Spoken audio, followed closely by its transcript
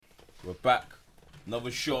We're back. Another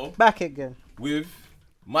show Back again. with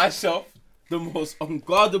myself, the most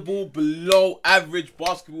unguardable, below average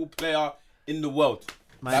basketball player in the world.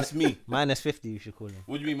 That's me. Minus 50, you should call him.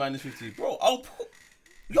 What do you mean minus 50? Bro, I'll put...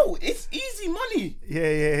 Yo, it's easy money.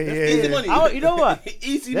 Yeah. Easy money. You know what?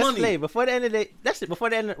 Easy Let's money. play before the end of the. That's it. Before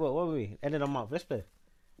the end. What are we? End of the month. Let's play.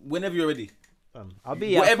 Whenever you're ready. I'll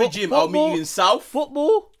be Whatever gym, I'll meet you in South.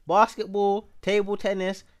 Football, basketball, table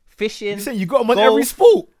tennis, fishing. You saying you got him on golf. every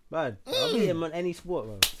sport? Man, I'll beat him on any sport,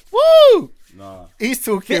 bro. Woo! Nah. He's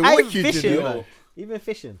talking I wicked, fishing, you know. man. Even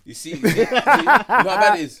fishing. You see you know how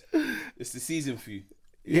bad it is? It's the season for you.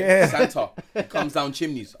 Yeah. Santa, it comes down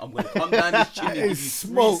chimneys. I'm going to come down this chimney and give you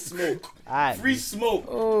Smoke. free smoke. Alright, Free smoke.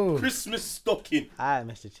 Oh. Christmas stocking. alright,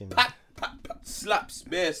 Mr. Chimney. Pat, slaps,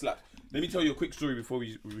 bare slaps. Let me tell you a quick story before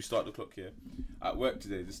we start the clock here. At work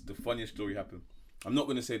today, this is the funniest story happened. I'm not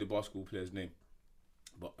going to say the basketball player's name,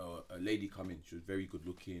 but a lady come in. She was very good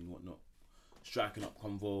looking, whatnot. Striking up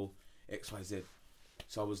convo, XYZ.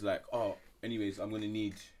 So I was like, oh, anyways, I'm going to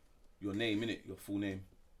need your name, innit? Your full name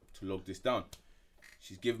to log this down.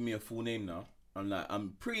 She's giving me a full name now. I'm like,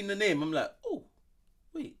 I'm printing the name. I'm like, oh,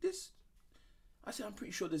 wait, this. I said, I'm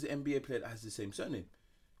pretty sure there's an NBA player that has the same surname.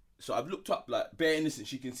 So I've looked up, like, bare innocent.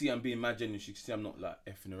 She can see I'm being mad genuine. She can see I'm not, like,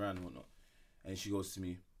 effing around and whatnot. And she goes to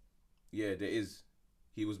me, yeah, there is.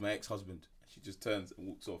 He was my ex-husband. She just turns and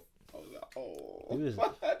walks off. I was like, Who is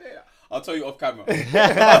it? I'll tell you off camera. I'll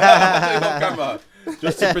tell you off camera.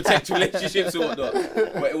 Just to protect relationships and whatnot.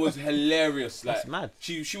 But it was hilarious. Like, That's mad.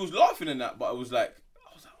 She was laughing and that, but I was like,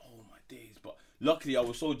 oh my days. But luckily I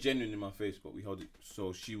was so genuine in my face, but we held it.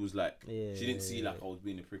 So she was like, she didn't see like I was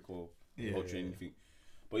being a prick or anything.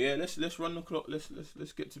 But yeah, let's run the clock. Let's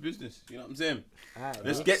get to business. You know what I'm saying? Alright,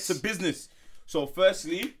 Let's get to business. So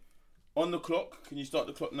firstly, on the clock, can you start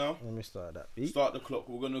the clock now? Let me start that beat. Start the clock.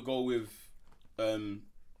 We're gonna go with the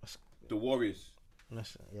Warriors.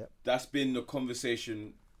 Yep. That's been the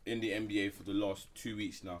conversation in the NBA for the last 2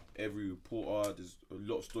 weeks now. Every reporter, there's a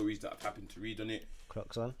lot of stories that have happened to read on it.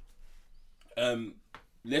 Clock's on.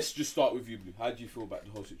 Let's just start with you, Blue. How do you feel about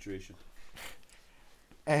the whole situation?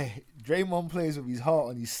 Hey, Draymond plays with his heart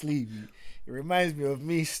on his sleeve. It reminds me of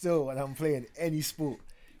me still when I'm playing any sport.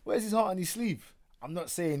 Where's his heart on his sleeve? I'm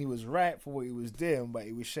not saying he was right for what he was doing, but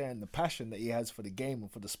he was sharing the passion that he has for the game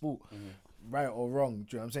and for the sport. Mm-hmm. Right or wrong,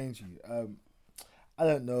 do you know what I'm saying to you? I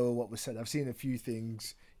don't know what was said. I've seen a few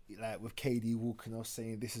things, like with KD walking off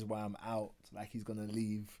saying, this is why I'm out, like he's going to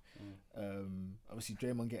leave. Obviously,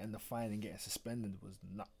 Draymond getting the fine and getting suspended was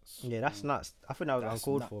nuts. Yeah, that's nuts. I think that was That's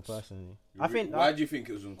uncalled nuts. for, personally. Why do you think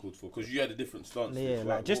it was uncalled for? Because you had a different stance. Yeah,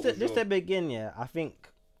 like just to begin, I think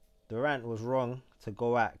Durant was wrong to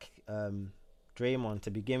go at Draymond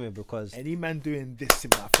to begin with, because Any man doing this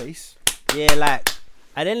in my face, like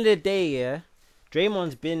at the end of the day,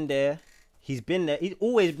 Draymond's been there. He's been there. He's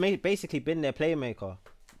always basically been their playmaker.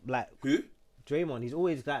 Like Who? Draymond, he's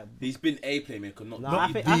always like. He's been a playmaker, not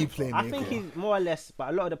I the think he's more or less, but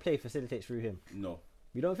a lot of the play facilitates through him. No.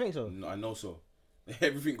 You don't think so? No, I know so.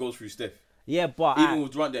 Everything goes through Steph. Yeah, but Even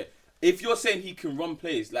with Durant there. If you're saying he can run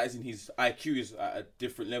plays, like as in his IQ is at a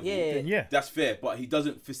different level, Yeah. yeah. that's fair. But he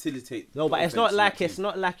doesn't facilitate. No, the but it's offense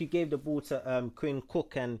not like you gave the ball to Quinn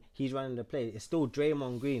Cook and he's running the play. It's still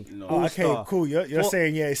Draymond Green. No. Oh, okay, All-star. cool. You're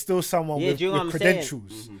saying, it's still someone with do you know what I'm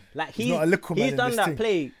credentials. saying? Like He's not a little man he's in done this that thing.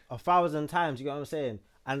 play 1,000 times. You know what I'm saying?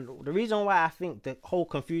 And the reason why I think the whole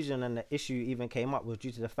confusion and the issue even came up was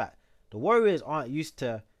due to the fact the Warriors aren't used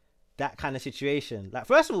to that kind of situation. Like,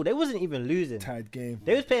 first of all, they wasn't even losing. Tied game.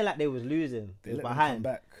 They was playing like they was losing. They It was let them behind.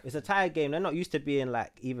 come back. It's a tired game. They're not used to being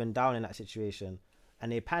like even down in that situation,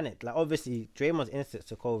 and they panicked. Like, obviously, Draymond's instincts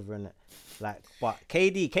took over in it. Like, but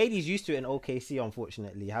KD's used to it in OKC,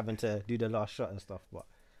 unfortunately, having to do the last shot and stuff. But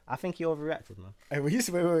I think he overreacted, man. Hey,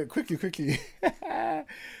 wait, quickly.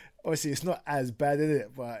 Obviously, it's not as bad, is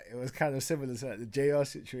it? But it was kind of similar to like the JR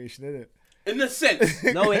situation, isn't it? In a sense.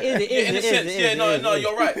 No, it is. It is. In a it sense, is, yeah, it no, is.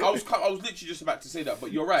 you're right. I was literally just about to say that,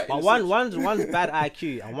 but you're right. But in a sense. one's bad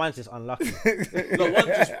IQ and one's just unlucky. No, one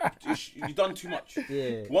just you done too much.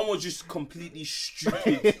 Yeah. One was just completely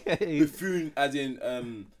stupid, buffoon, as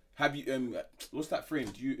in have you what's that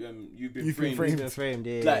framed? You've been framed. framed. Been framed,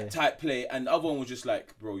 yeah. Like type play, and the other one was just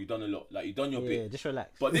like, bro, you done a lot. Like you done your Yeah, bit. just relax.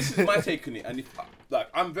 But this is my take on it, and if like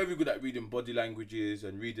I'm very good at reading body languages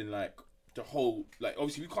and reading like the whole, like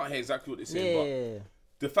obviously we can't hear exactly what they're saying, but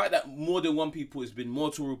the fact that more than one people has been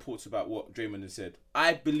multiple reports about what Draymond has said,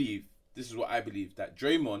 I believe that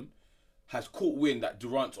Draymond has caught wind that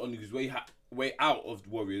Durant's on his way out of the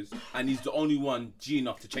Warriors, and he's the only one G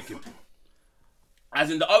enough to check him. As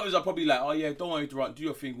in the others are probably like, oh yeah, don't worry Durant, do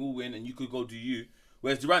your thing, we'll win, and you could go do you.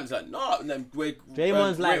 Whereas Durant's like, nah. And then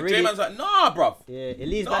Draymond's like, really- Draymond's like, nah, bruv. Yeah, it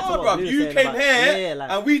leads back to Nah, what bruv. Blue You said came about- here yeah,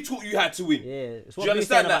 like, and we taught you how to win. yeah, it's Do what you Blue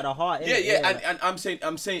said understand that? about the heart. Yeah, innit? yeah, like- and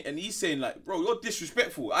I'm saying, and he's saying like, bro, you're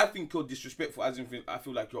disrespectful. I think you're disrespectful. As in, I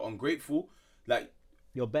feel like you're ungrateful. Like,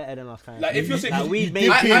 you're better than us, kind of. like if you're saying like, we you made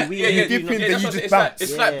dip you, in, we you made dip you in, not- then that's you what just it's like. bounce.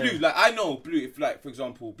 It's Yeah. like Blue. Like I know Blue. If like for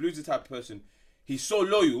example, Blue's the type of person. He's so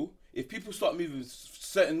loyal. If people start moving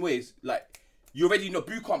certain ways, like you already know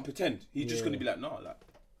Blue can't pretend. He's just Yeah. gonna be like, nah, like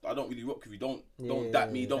I don't really rock with you. Don't Yeah,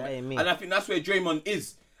 that me. Don't. that ain't me. And I think that's where Draymond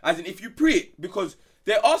is. As in, if you pre it, because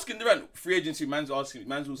they're asking Durant free agency. Man's all saying,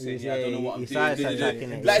 yeah, I don't know what I'm he's doing.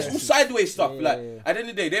 sidetracking it, Like it's yeah. all sideways stuff. Yeah, Like yeah. at the end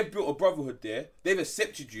of the day, they've built a brotherhood there. They've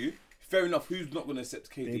accepted you. Fair enough. Who's not gonna accept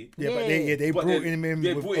KD? But they But brought they- him in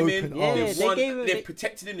they with brought him open in. Yeah, arms. They gave him- they they-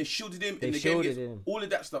 protected him. They shielded him They in the game. shielded against him. all of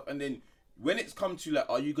that stuff, and then when it's come to like,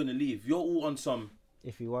 are you gonna leave? You're all on some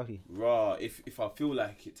If you wacky. raw. If I feel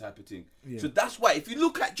like it type of thing. Yeah. So that's why if you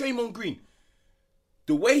look at Draymond Green,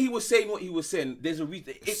 the way he was saying what he was saying, there's a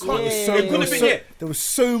reason. It can't. Yeah. It couldn't have been here. There was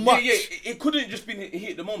so Yeah, much. yeah. It couldn't just been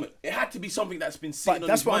here at the moment. It had to be something that's been sitting But on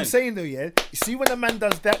that's his what mind. I'm saying though, yeah. You see, when a man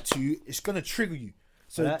does that to you, it's gonna trigger you.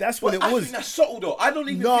 So Yeah. that's what But it I was. think that's subtle though. I don't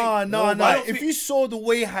even No, think. no, I no. don't If think- you saw the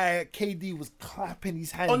way how KD was clapping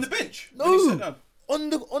his hands on the bench, when he sat no, down.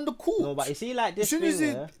 on the court. No, but you see, like As this soon thing, as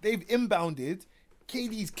yeah? they've inbounded,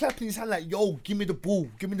 KD's clapping his hand like, "Yo, give me the ball,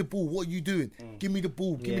 give me the ball. What are you doing? Give me the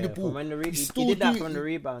ball, give me the ball." From when the He's he still did that doing- from the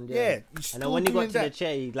rebound, Yeah, yeah. he's And still then when he got doing to the that.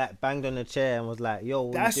 chair, he like banged on the chair and was like, "Yo,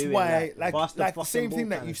 what That's you doing? why, pass like the fucking same ball thing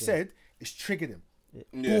that kind you of thing. said, it's triggered him.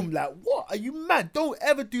 Yeah. Boom, like, what? Are you mad? Don't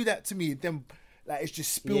ever do that to me. Then, like, it's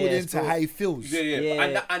just spilled Yeah, it's into spilled. how he feels. Yeah, yeah,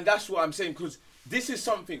 Yeah. And that's what I'm saying because this is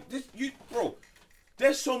something. Bro.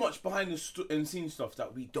 There's so much behind the scenes stuff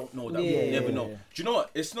that we don't know that Yeah, we never yeah, know. yeah. Do you know what?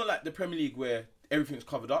 It's not like the Premier League where everything's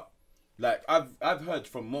covered up. Like I've heard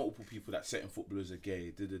from multiple people that certain footballers are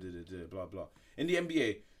gay, blah blah. In the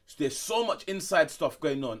NBA, there's so much inside stuff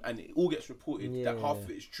going on, and it all gets reported that half of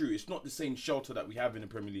it is true. It's not the same shelter that we have in the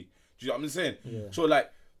Premier League. Do you know what I'm saying? Yeah. So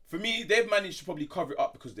like for me, they've managed to probably cover it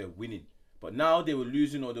up because they're winning. But now they were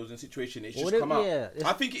losing or there was a situation, it's Well, just come out. yeah, it's-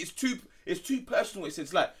 I think it's too personal.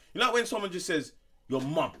 It's like, you know, like when someone just says your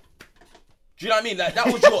mum. Do you know what I mean? Like that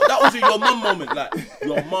was your mum moment. Like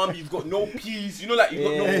your mum, you've got no peas. You know, like you've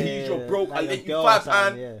got no Yeah, peas. You're broke. like I your lent you girl or £5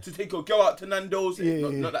 something, yeah. to take your girl out to Nando's.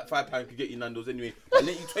 Not that £5 could get you Nando's anyway. I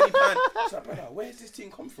lent you £20. It's like, brother, where's this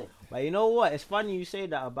thing come from? But you know what? It's funny you say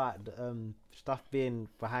that about stuff being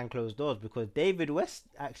behind closed doors because David West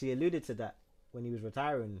actually alluded to that when he was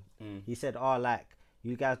retiring. He said, "Oh, like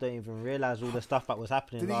you guys don't even realize all the stuff that was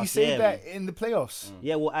happening Didn't he last say year." that in the playoffs?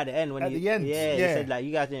 Yeah, well, at the end when At the end, he yeah. said like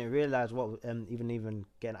you guys didn't realize what even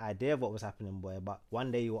get an idea of what was happening, boy. But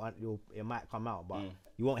one day it might come out, but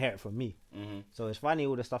you won't hear it from me. So it's funny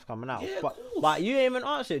all the stuff coming out. Yeah, of but course. you ain't even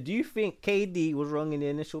answered. Do you think KD was wrong in the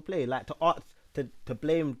initial play? Like to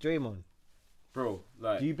blame Draymond? Bro,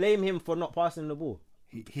 like Do you blame him for not passing the ball?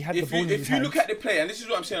 He had the if ball you in his if you look hands. at the play, and this is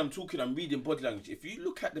what I'm saying, I'm reading body language. If you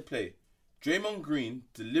look at the play, Draymond Green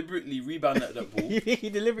deliberately rebounded that ball, You think he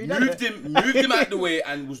deliberately done moved it? him out the way,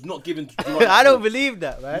 and was not given to Durant. I don't believe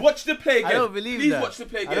that, man. Watch the play again. I don't believe Please that. watch the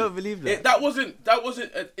play again. I don't believe that. That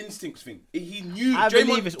wasn't an instincts thing. He knew. I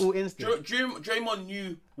believe it's all instinct. Draymond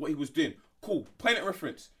knew what he was doing. Cool. Point of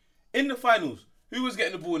reference. In the finals, who was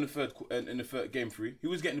getting the ball in the third game 3? Who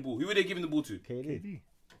was getting the ball? Who were they giving the ball to? KD.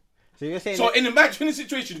 So you're saying So in a match winning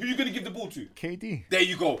situation, who are you going to give the ball to? KD. There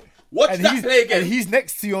you go. Watch that play again. And he's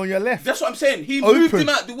next to you on your left. That's what I'm saying. He Open. moved him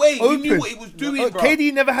out the way. Open. He knew what he was doing, bro.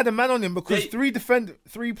 KD never had a man on him because They-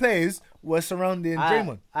 three players were surrounding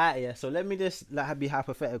Draymond. Yeah. So let me just be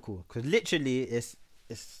hypothetical, because literally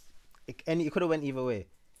it could have went either way.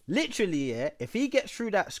 Literally, yeah. If he gets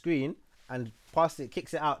through that screen and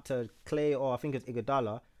kicks it out to Clay or I think it's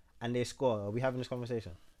Iguodala, and they score, are we having this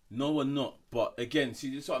conversation? No, we're not. But again,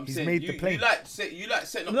 see, this is what I'm He's saying. made the play. You like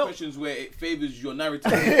setting up No. questions where it favors your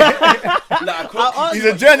narrative. Like, I can't- He's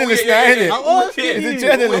a journalist now, isn't he? I'm asking He's a you.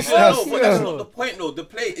 journalist No, now. but that's not the point, though. The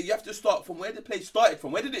play, you have to start from where the play started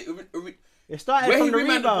from. Where did it? It started Where from he the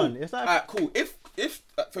remanded the ball. rebound. It started. Alright, cool. If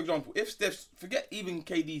for example, if Steph's, forget even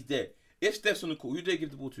KD's there. If Steph's on the court, who do they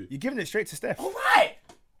give the ball to? You're giving it straight to Steph. All right.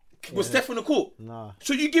 Was Steph on the court? Nah.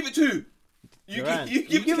 So you give it to? You Durant.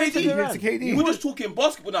 give You it give to it to KD. Durant. To KD. We're just talking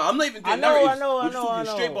basketball now. I'm not even doing I know, narratives. We're just I talking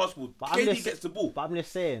know. straight basketball. But I'm KD just- gets the ball. But I'm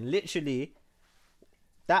just saying, literally,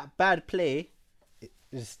 that bad play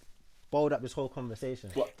just bowled up this whole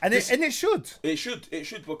conversation. But And this- it should. It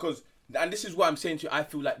should because and this is what I'm saying to you. I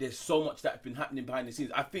feel like there's so much that's been happening behind the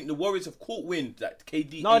scenes. I think the Warriors have caught wind that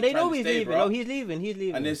KD. No, ain't they trying know to he's stay, leaving. bruh. No, he's leaving. He's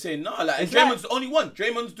leaving. And they're saying, nah, like, and It's Draymond's like- the only one.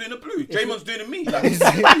 Draymond's doing the blue. Draymond's doing the me.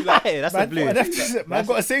 Like, Hey, that's a blue. Man,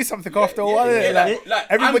 got to say something after a while. yeah, innit? like,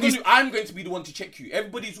 everybody's. I'm going to be the one to check you.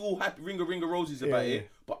 Everybody's all happy, ring of roses about Yeah. it,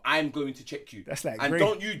 but I'm going to check you. That's like and great.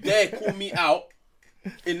 don't you dare call me out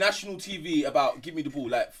in national TV about give me the ball.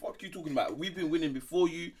 Like, fuck you talking about. We've been winning before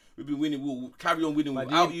you. We've been winning. We'll carry on winning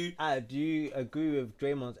without you. Do you agree with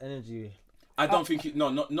Draymond's energy? I don't think it. No,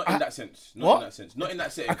 not in that sense. Not What? in that sense. Not in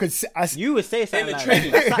that setting. I could say, You would say something the like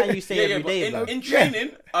training. that. That's something you say yeah, every but day. in, bro. in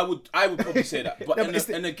training, I would probably say that. But, No, but it's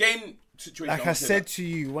in a game situation, like I wouldn't say said that. to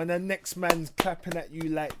you, when the next man's clapping at you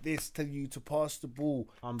like this, telling you to pass the ball,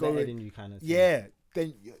 I'm going- better than you, kind of. yeah,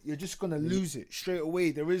 then you're just gonna lose it straight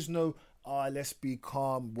away. There is no, let's be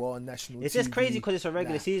calm. We're on national. It's just TV. crazy because it's a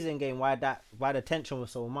regular Nah. season game. Why the tension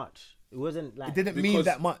was so much? It wasn't like It didn't mean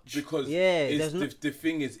that much. Because Yeah, it's, there's the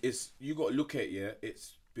thing is you got to look at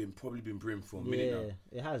it's probably been brewing for a minute now.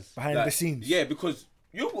 Yeah, it has. behind Like, the scenes. Yeah, because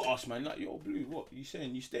you will ask, man, like, yo, Blue, what you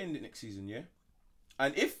saying? You staying the next season, yeah?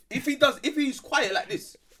 And if he's quiet like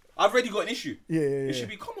this, I've already got an issue. Yeah. It should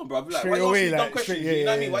be, come on, bro. Like, Straight why you away, ask me dumb like, questions? straight- yeah, you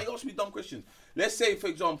know what I yeah, mean? yeah. Why you ask me dumb questions? Let's say, for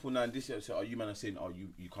example, now this year, so, you man are saying,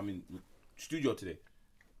 you come in studio today.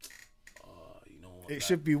 You know what? It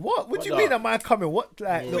should be what? What do you Brother. mean? Am I coming? What?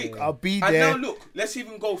 Like, Yeah. look, I'll be And there. now look, let's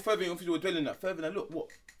even go further in. We're dwelling that further. Now look, what?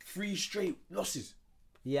 3 straight losses.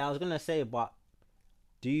 Yeah, I was gonna say, but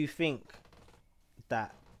do you think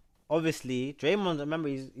that obviously Draymond? Remember,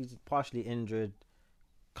 he's partially injured.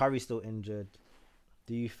 Curry's still injured.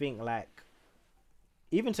 Do you think like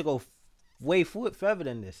even to go way forward further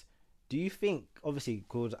than this? Do you think obviously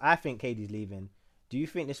because I think KD's leaving? Do you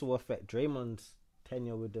think this will affect Draymond's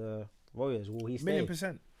tenure with the Warriors? Will he stay?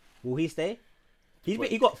 $1,000,000%. Will he stay? He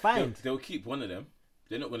But got fined. They'll keep one of them.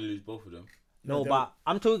 They're not going to lose both of them. No, they'll- but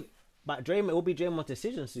I'm talking. But Draymond, it will be Draymond's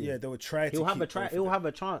decision soon. Yeah, they would try to. He'll have keep a try. both of He'll them. have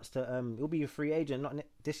a chance to. He'll be a free agent, not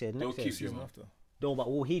this year, They'll next year. keep Season Draymond. after. No, but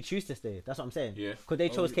will he choose to stay? That's what I'm saying. Yeah. Because they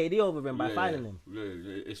chose KD over him by fining him. Yeah,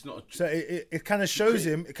 it's not. So it kind of shows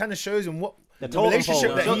him. It kind of shows him what The the totem relationship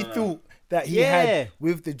pole. that No, he no. thought that he Yeah. had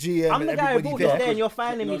with the GM I'm and the guy who everybody brought this there. there and you're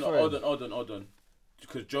fining me for hold it. on.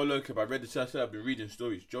 Because Joe Lacob, I read I've been reading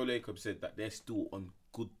stories. Joe Lacob said that they're still on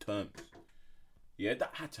good terms. Yeah,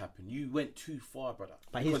 that had to happen. You went too far, brother.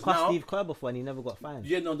 But he's Because cost now- Steve Kerr before and he never got fined.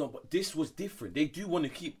 Yeah, no, but this was different. They do want to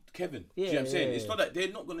keep Kevin. Do you know what I'm saying? Yeah, It's yeah. not that they're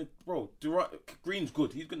not gonna, bro. Green's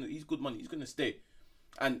good. He's good money. He's gonna stay.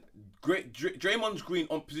 And Draymond's Green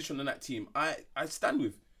on position on that team. I stand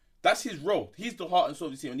with. That's his role. He's the heart and soul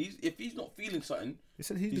of the team. And if he's not feeling something, He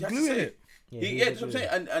said he's he the has to glue in say it. Yeah, that's what I'm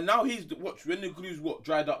saying. And now he's the watch when the glue's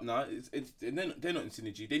dried up now. They're not in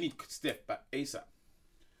synergy. They need Steph back ASAP.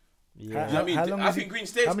 Yeah. You know what I mean? long I is think he- Green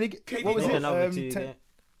stays. How many? KD What was Maybe it? another 2 10 games.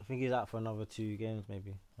 I think he's out for another 2 games,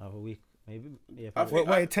 maybe another week, maybe. Yeah, I probably. think-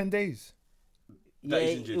 Wait, 10 days. Yeah, he's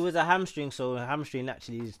it injured. was a hamstring, so a hamstring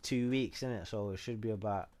actually is 2 weeks, isn't it? So it should be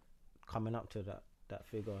about coming up to that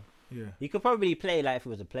figure. Yeah. He could probably play like if it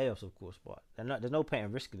was the playoffs, of course, but there's no point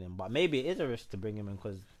in risking him. But maybe it is a risk to bring him in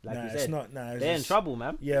because, like Nah, you it's said, not. Nah, it's they're in just- trouble,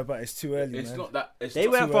 man. Yeah, but it's too early, It's man. not that. It's They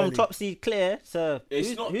not, went too from early. top seed clear to It's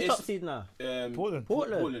who's, not- who's it's- top seed now? Portland.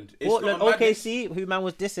 Portland, It's not a madness. OKC, who man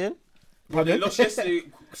was dissing. But they Pardon? lost yesterday.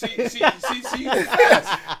 See, you too fast. You too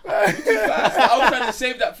fast. I was trying to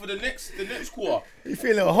save that for the next quarter. You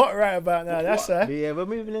feeling hot right about now? That's What? But yeah, we're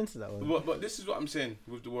moving into that one. But this is what I'm saying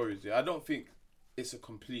with the Warriors. Yeah, I don't think it's a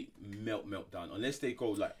complete meltdown unless they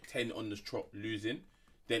go like 10 on the trot losing.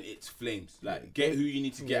 Then it's flames. Like get who you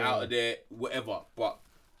need to get out of there, whatever. But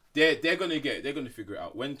they're gonna figure it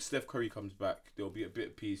out. When Steph Curry comes back, there'll be a bit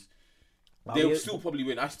of peace. But They'll we- still probably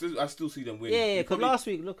win. I still see them win. Yeah, You because probably- last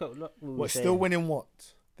week, look. What? Still winning what?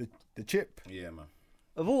 The chip. Yeah, man.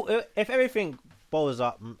 If everything balls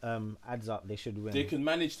up, adds up, they should win. They can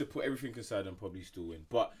manage to put everything aside and probably still win.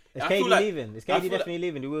 But Is I KD feel like leaving? Is I KD feel definitely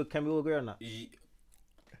leaving? Can we all agree on that?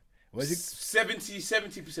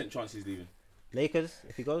 70% chance he's leaving. Lakers,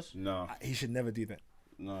 if he goes. No, He should never do that.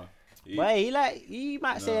 no. But he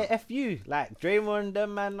might say F you, like Draymond,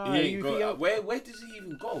 them man. He ain't go. Where does he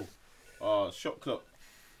even go? Shot clock.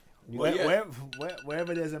 Well, yeah.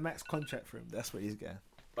 Wherever there's a max contract for him, that's what he's getting.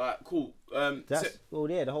 Alright, cool. That's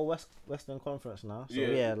the whole Western Conference now. So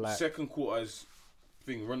yeah, like second quarter's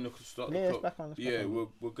thing. Run the start. Yeah, the it's clock. back on, it's back on.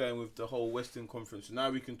 we're going with the whole Western Conference. Now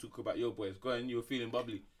we can talk about your boys. Go on, you were feeling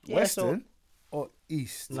bubbly. yeah, Western or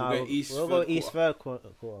East? No, We'll go East we'll go third East third quarter.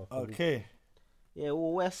 probably. Okay. Yeah,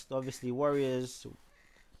 well, West obviously Warriors.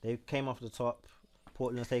 They came off the top.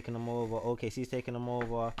 Portland's taking them over. OKC's taking them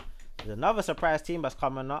over. There's another surprise team that's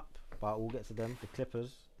coming up, but we'll get to them. The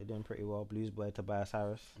Clippers. They're doing pretty well. Blues boy Tobias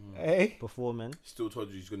Harris Hey, performing. Still told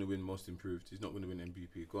you he's going to win most improved. He's not going to win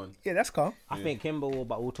MVP. Go on. yeah, that's calm. I Yeah. think Kimber will,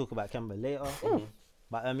 but we'll talk about Kimber later.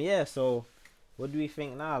 But yeah, so what do we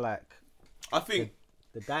think now? Like I think,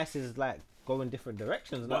 the dice is like going different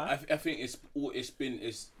directions now. but I think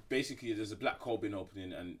it's basically there's a black hole been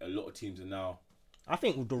opening, and a lot of teams are now. I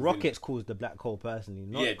think the Rockets caused the black hole personally.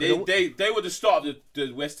 Not, Yeah, 'cause they were the start of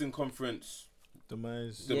the Western Conference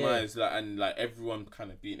Demise. demise, like, and like everyone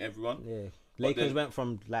kind of beating everyone. Yeah. But Lakers then- went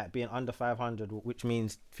from like being under 500, which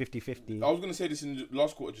means 50-50. I was gonna say this in the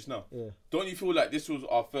last quarter just now. Yeah. Don't you feel like this was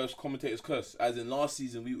our first commentator's curse? As in last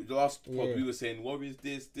season, pod Yeah. we were saying Warriors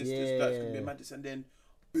this, that's gonna be a madness, and then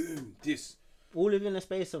boom, this. All within the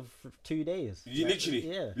space of 2 days. You Like, literally,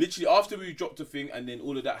 Yeah. literally after we dropped the thing, and then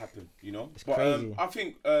all of that happened. You know, It's but crazy. I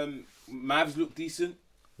think Mavs look decent.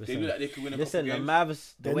 They look like they could win a Listen, couple the games.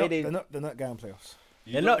 Mavs, the way they They're not going playoffs.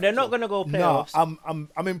 You they're don't not think so? gonna go No, playoffs.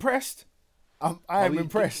 I'm impressed. I am we-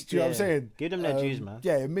 impressed. Do you know what I'm yeah. saying? Give them their dues, man.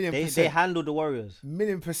 Yeah, a million They percent. handled the Warriors.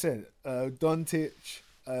 $1,000,000%. Doncic,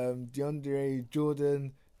 DeAndre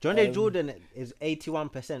Jordan. John Jordan is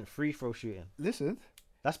 81% free throw shooting. Listen,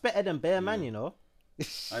 That's better than Bear Man, you know.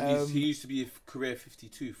 And he used to be a career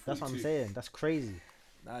 52, 42. That's what I'm saying. That's crazy.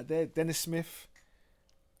 Dennis Smith.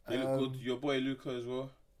 They look good. Your boy Luca as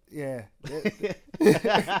well. Yeah.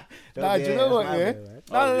 Don't Nah, do you know what? my Yeah. boy, man.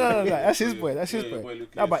 No. That's his boy. That's his Yeah, your boy. boy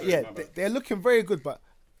Luka, No, but sorry, yeah, my bad. they're looking very good. But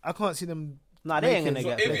I can't see them. Nah, they ain't gonna making-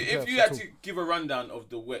 get So played. If you had to give a rundown of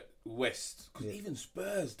the West, because even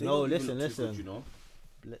Spurs, they No, don't even listen, look too listen. good, you know.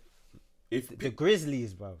 Li- If The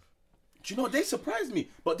Grizzlies, bro. do you know they surprised me,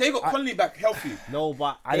 but they got Conley back healthy. No,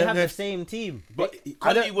 but I they don't have know the if- same team. But I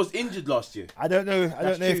Conley don't- was injured last year. I don't know. I That's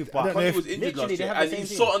don't know true, if. but I don't know Conley if. was injured Literally, last they year, have the and same he's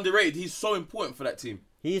team. so underrated. He's so important for that team.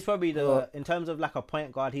 He's probably Well- in terms of like a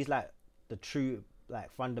point guard, he's like the true like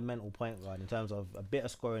fundamental point guard in terms of a bit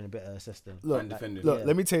of scoring, a bit of assisting. Look, And defending. Look, Yeah.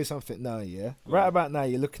 let me tell you something now, yeah? Right about now,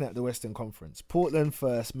 you're looking at the Western Conference. Portland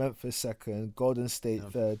first, Memphis second, Golden State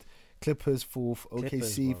third, Clippers fourth,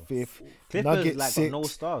 OKC bro. fifth, Clippers Nuggets like sixth, got no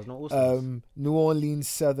stars, no all stars. New Orleans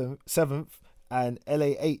seventh, and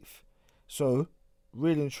LA eighth. So,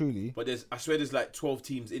 really and truly, But I swear there's like 12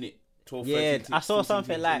 teams in it. 12, Yeah, 13 I saw 14 something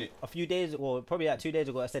teams in like it. a few days, or probably like 2 days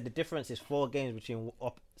ago. I said the difference is 4 games between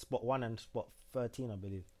spot 1 and spot 13, I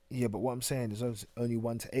believe. yeah, but what I'm saying is only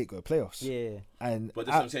 1 to 8 go playoffs. Yeah, And But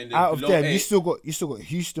that's what I'm saying, the out of below them, 8 you still got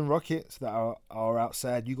Houston Rockets that are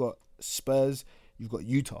outside. You got Spurs, you've got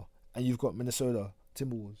Utah, and you've got Minnesota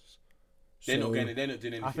Timberwolves. They're not So- getting. They're not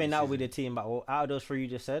doing anything. I think that this will be season. the team. But out of those 3 you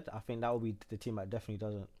just said, I think that will be the team that definitely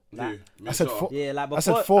doesn't. Who? Like, I said Minnesota. 4. yeah, like I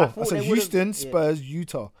said before, 4. I thought said they would've- Houston, yeah. Spurs,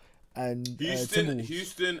 Utah, and Houston, Timberwolves.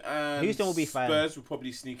 Houston, and Houston will be fine. Spurs will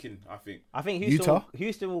probably sneak in. I think I think Houston. Utah?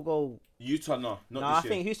 Houston will go. Utah, no, not No, this I year.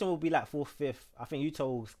 think Houston will be like 4th, 5th. I think Utah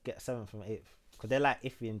will get 7th and 8th because they're like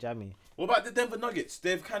iffy and jammy. What about the Denver Nuggets?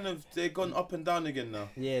 They've gone up and down again now.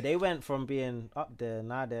 Yeah, they went from being up there,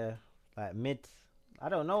 now they're like mid. I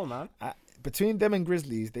don't know, man. Between them and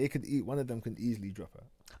Grizzlies, one of them can easily drop out.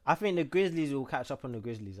 I think the Grizzlies will catch up on the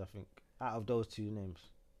Grizzlies. I think out of those 2 names,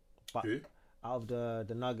 but Who? out of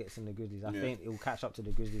the Nuggets and the Grizzlies, I Yeah. think it will catch up to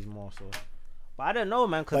the Grizzlies more. So, but I don't know,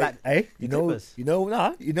 man. Cause Like, like hey, the Clippers. you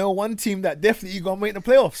know one team that definitely gonna make the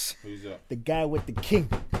playoffs. Who's that? The guy with the king.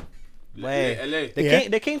 Wait. Yeah, LA.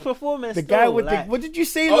 the King's performance. The guy still, with like, the. What did you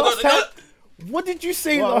say Oh, last no, time? What did you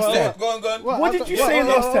say last Yeah, time? go on. What did you say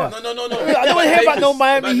last time? No. I don't want to hear about no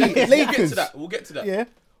Miami Heat, We'll get Lakers. to that. We'll get to that. Yeah.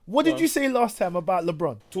 What did you say last time about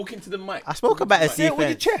LeBron? Talking to the mic. I spoke about his Say it with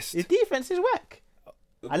your defense. chest. His defense is whack.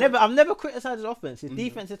 I've never criticized his offense. His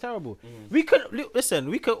defense is terrible. We could listen.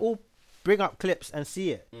 We could all bring up clips and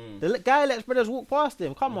see it. The guy lets brothers walk past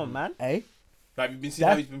him. Come on, man. Hey, Have you been seeing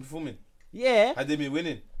how he's been performing? Yeah, Have they been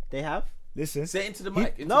winning? they have. listen. Say it into the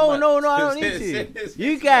mic. into No, the mic. no, I don't Say need it, to. say it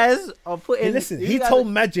You into the guys are putting. Hey, listen. you He guys told are-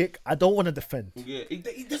 Magic, "I don't want to defend. mic. Yeah,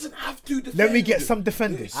 he doesn't have to defend. Let me get some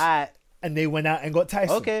defenders." Alright, And they went out and got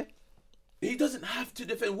Tyson. okay. He doesn't have to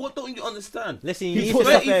defend. What don't you understand? Listen, he He needs put to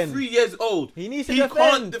that- defend. 33 years old. He needs to He defend.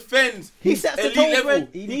 can't defend. He sets the elite tone for level. it.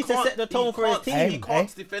 He needs to can't- set the tone he for his can't- team. He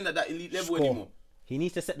can't defend at that elite level Score. anymore. He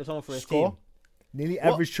needs to set the tone for his Score. team. Nearly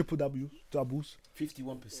average triple doubles.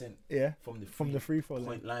 51% Yeah. from the free throw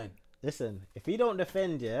point line. Listen, if he don't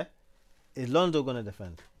defend, yeah, is Lonzo gonna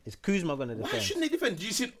defend? Is Kuzma gonna Why defend? shouldn't they defend? Do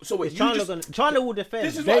you see? So wait, Is you Chandler just, gonna? Chandler will defend.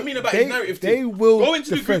 this is what I mean about they- his narrative. they thing. will Go into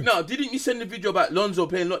the defend. group now. Didn't you send the video about Lonzo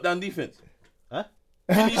playing lockdown defense? Huh?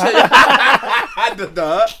 Didn't you say?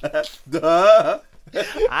 Duh.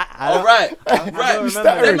 All right. remember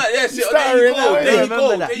that. Yes, He's there you stuttering go. now, There yeah. you Remember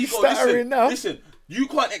go. that. There you He's go. stuttering now. Listen. You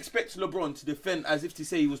can't expect LeBron to defend as if to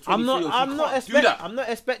say he was 23. I'm not. or I'm he not can't do that. I'm not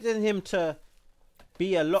expecting him to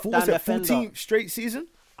be a What lockdown was it, defender. 14 straight season?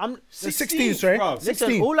 I'm 16, sorry. bruv. listen.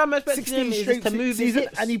 16. All I'm expecting him is just to move his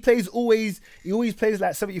hips. and he always plays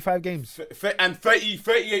like 75 games. And 30,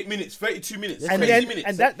 38 minutes, 32 minutes, And crazy then minutes.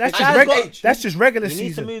 and that's The just guy's got- that's just regular He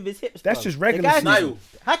needs to season. move his hips. That's bruv. just The regular guy's- season. Niall.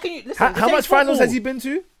 How can you listen? How this ain't much finals football. has he been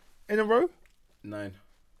to in a row? 9.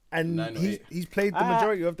 And 9 or he's 8. he's played the Ah.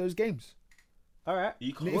 majority of those games. All right.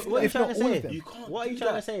 You can't. If- do What are you if that. trying not to all of say? them. You can't. What are you do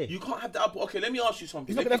trying that. to say? You can't have that. Okay, let me ask you something.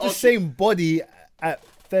 He's not Let gonna me have the ask you- same body at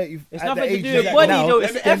 30. It's at nothing the to age do he's with at body, now. though. Let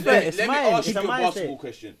It's me, effort. let me, It's let me mine. ask It's you a a mindset. basketball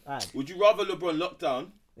question. Alright. Would you rather LeBron lock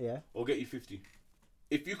down Yeah. or get you 50?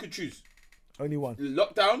 If you could choose, Only one.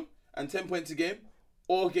 lock down and 10 points a game,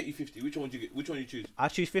 or get you 50. Which one would you get? Which one you choose? I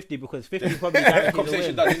choose 50 because 50 probably guarantees a Conversation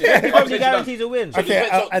win. done, innit? 50 probably Conversation done. guarantees a win. Okay. Okay,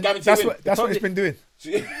 depends on and guarantee that's win. what it's been doing.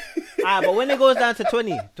 But when it goes down to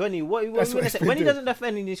 20, what That's you what gonna it's say? been When he doing. doesn't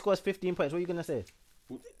defend and he scores 15 points, what are you gonna say?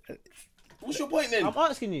 What's your point then? I'm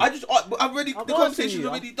asking you. I've already. I'm The asking conversation's you.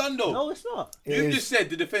 already done though. No, it's not. It You is. just said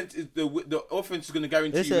the defense is the offense is going to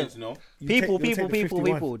guarantee Listen, you wins. No, People. you'll take the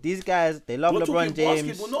 51. These guys, they love we're LeBron talking James.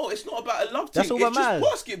 basketball. No, it's not about a love That's thing. all It's that just matters.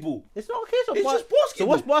 basketball. It's not a case of It's just So basketball.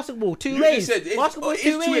 what's basketball? Two You ways. just said Basketball it's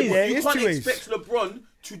two ways. but Yeah, you it's can't two ways. expect LeBron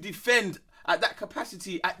to defend at that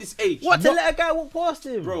capacity at this age. What to let a guy walk past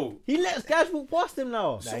him, Bro. He lets guys walk past him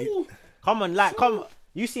now. So, Come on, come on.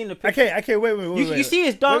 You seen the picture? Okay, wait. You see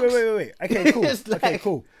his dunks? Wait. Okay, cool. It's Okay, like-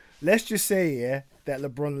 cool. Let's just say, that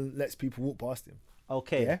LeBron lets people walk past him.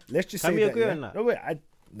 Okay. Yeah, let's just Can say we that. agree yeah? on that? No, wait.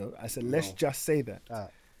 I said let's just say that. Alright.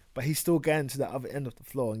 But he's still going to the other end of the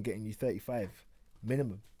floor and getting you 35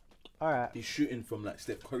 minimum. All right. he's shooting from like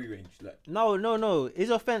Steph Curry range. Like No. His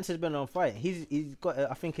offense has been on fire. He's got,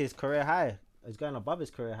 I think, his career high. He's going above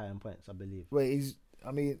his career high in points, I believe. Wait, he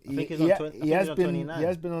think he's on 20 I think he's on 29. he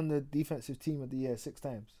has been on the defensive team of the year 6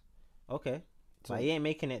 times. Okay. So- But he ain't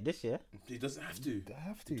making it this year. he doesn't have to. They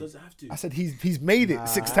have He to. doesn't have to. I said he's made it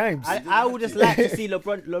 6 times. I would just like to see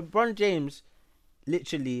LeBron James,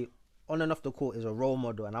 literally on and off the court, is a role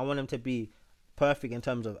model, and I want him to be perfect in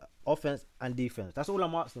terms of offense and defense. That's all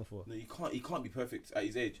I'm asking for. No, he can't be perfect at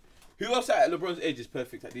his age. Who else at LeBron's age is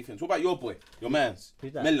perfect at defense? What about your boy, your man's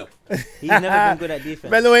Who's that? Melo? He's never been good at defense.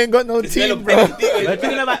 Melo ain't got no Is Melo team, bro. better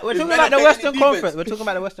than We're talking about the Western Conference. We're talking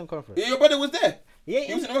about the Western Conference. Yeah, your brother was there. Yeah,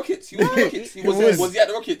 He was in the Rockets. He was in the Rockets. He He was. was. Was he at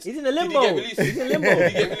the Rockets? He's in the Did limbo. he get released? He's in limbo.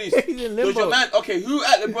 Did he get released? He's in Does limbo. your man? Okay, who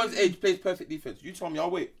at LeBron's age plays perfect defense? You tell me. I'll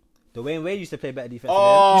wait. Dwayne Wade used to play better defense.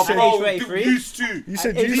 Oh, than him. bro, At age 33. used to. You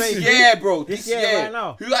said At age you rate- used This to. year, bro. This This year, year. right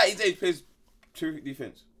now. Who at his age plays terrific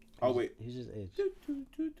defense? I'll wait. He's just age.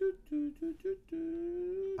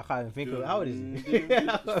 I can't even think of it. How old is he? He's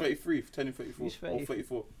 33, turning 34. He's Or 30.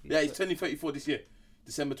 34. Yeah, he's turning 34 this year.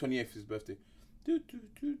 December 28th is his birthday.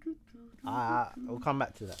 We'll come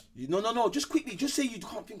back to that. No. Just quickly. Just say you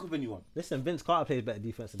can't think of anyone. Listen, Vince Carter plays better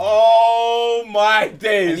defense than him. Oh my And he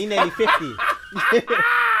days. nearly 50.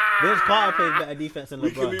 Vince Carter plays better defense than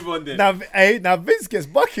We can LeBron. move on then. Now Vince gets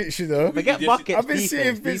buckets, you know. Forget Yes, buckets. I've been defense, seeing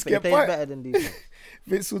Vince defense. He get plays buckets. better than defense.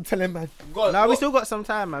 Vince will tell him, man. Go on, No, we go- still got some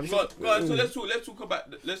time, man. Go on, so let's talk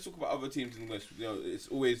about other teams in the West. You know, it's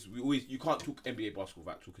always you can't talk NBA basketball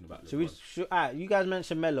without talking about Should we? LeBron. You guys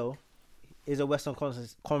mentioned Melo is a Western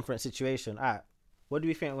Conference situation. What do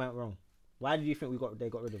we think went wrong? Why do you think they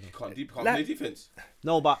got rid of him? Can't Like- play defense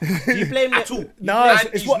No, but do you blame at the, all. No, And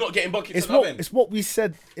it's he's what- not getting buckets It's on the what end. it's what we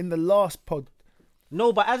said in the last pod.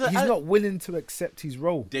 No, but He's not willing to accept his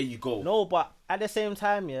role. There you go. No, but at the same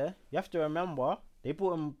time, yeah, you have to remember they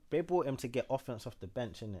brought him to get offense off the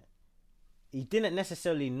bench, innit? He didn't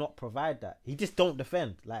necessarily not provide that. He just don't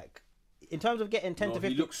defend. Like in terms of getting 10 No, to he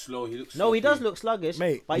 50. looks slow. He looks. No, he does sloppy. look sluggish,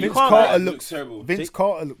 Mate, but you Vince can't. Carter He looks looks terrible. Vince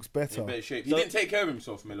Carter looks In better. better shape. So- He didn't take care of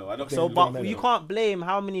himself, Melo. I don't So, think but Melo. you can't blame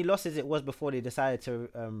how many losses it was before they decided to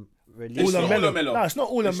release. It's All not on Melo. all on Melo. No, it's not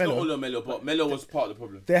all on It's not Melo. all on Melo, but Melo was part of the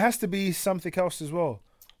problem. There has to be something else as well.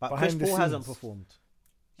 But Chris behind the Paul hasn't scenes. performed.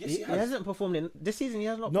 Yes, He he has. hasn't performed in this season. He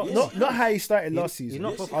has not. Not Yes, not he not has. how he started last he's season. not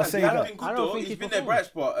Yes, he performed. I'll has. say He hasn't that. been good I don't though. think He's he's been their bright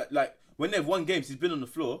spot. Like when they've won games, he's been on the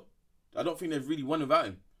floor. I don't think they've really won without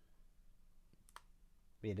him.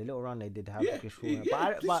 Yeah, the little run they did have Yeah, Chris Paul.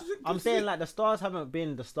 yeah, but this is I'm it. saying like the stars haven't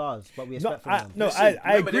been the stars, but we No, expect from them. Listen, I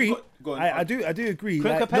remember they've agree. go on. I do agree.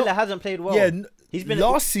 Clint Like, Capella no- hasn't played well. yeah, he's been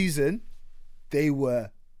last season. They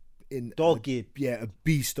were in dog a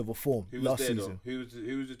beast of a form Who was last there season. though?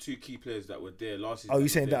 Who was the two key players that were there last season? Oh, you were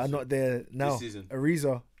saying there that are this not there now? season.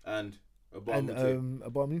 Ariza and and Obama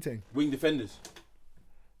Aubameyang. wing defenders.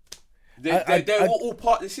 I- They're all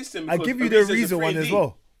part of the system. I because give you the Ariza's a Ariza one 3D. as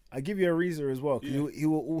well. I give you a Ariza as well. 'Cause Yeah. he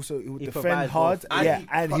will also he will He defend provides hard. both. And Yeah, he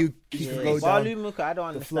and cut- he Yeah. can Yeah. go But down. Luka, I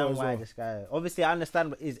don't the floor understand as why well. this guy. Obviously, I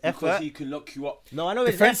understand his Because effort. he can lock you up. No, I know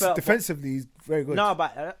his effort. but- Defensively, he's very good. No,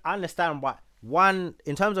 but I understand. But one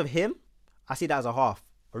in terms of him, I see that as a half.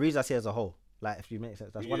 Ariza I see as a whole. Like if you make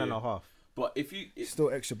sense, that's 1.5. But if you, Still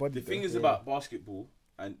extra body. the thing is about basketball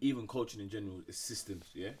and even coaching in general is systems.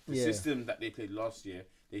 Yeah, the system that they played last year,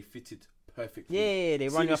 they fitted perfectly. Yeah, they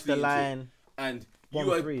run you off the seamlessly into it. line. And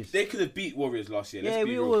Bomb threes. they could have beat Warriors last year. Let's Yeah,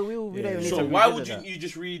 be we real. don't even need So to why revisit would that. you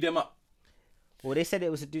just read them up? Well, they said it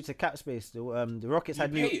was due to cap space. The Rockets You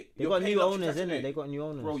had pay new. it. They You're got paying new luxury owners, tax innit? today. They got new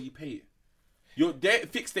owners. Bro, you pay it. They're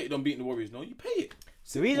fixated on beating the Warriors. No, you pay it.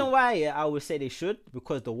 The reason why I would say they should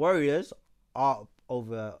because the Warriors are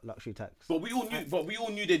over luxury tax. But we all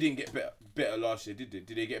knew they didn't get better last year, did they?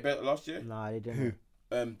 Did they get better last year? Nah, they didn't.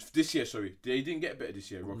 This year, sorry, they didn't get better this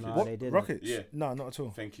year. Rockets. Nah, What? they didn't. Rockets? Yeah. No, not at all.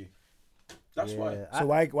 Thank you. That's Yeah, why.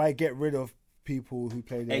 So why get rid of people who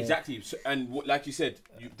play there? Exactly. So, and like you said,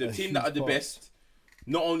 the A team that are huge the part. best,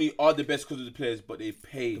 not only are the best because of the players, but they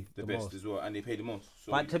pay the best most. as well, and they pay the most.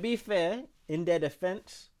 So But to be fair, in their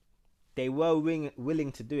defense, they were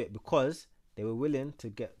willing to do it because they were willing to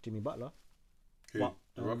get Jimmy Butler. who? What?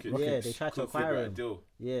 The Rockets. Yeah, they tried to Couldn't figure acquire out a him. deal.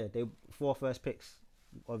 Yeah, they 4 first picks.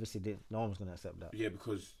 Obviously, no one was gonna accept that. Yeah,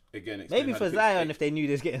 because again, explain Maybe how for the Zion fix- if they knew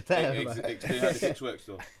they was getting Zion. but- explain how the fix works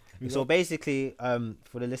though. So basically,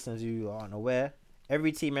 for the listeners who aren't aware,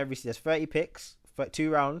 every team, there's 30 picks for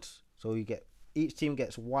 2 rounds. So each team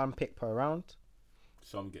gets 1 pick per round.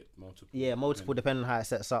 Some get multiple. Yeah, multiple depending on how it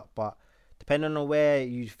sets up. But depending on where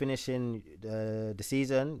you finish in the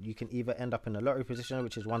season, you can either end up in a lottery position,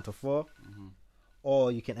 which is 1 to 4,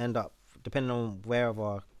 or you can end up depending on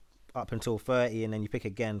wherever up until 30, and then you pick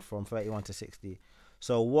again from 31 to 60.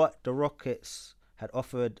 So what the Rockets had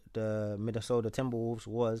offered the Minnesota Timberwolves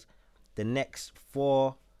was the next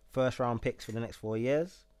 4 first-round picks for the next 4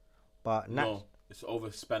 years. But No, it's over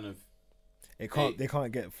a span of. They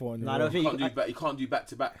can't get 4 in a No, I row. don't think- You can't do back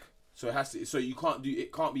to back. So it has to. So you can't do.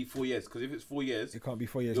 It can't be 4 years because if it's 4 years, It can't be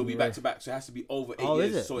 4 years. it'll in be a row. back to back. So it has to be over 8 Oh,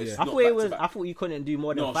 years. is it? So it's I not thought it back was. to back. I thought you couldn't do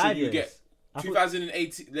more than No, 5 so you years. get I thought-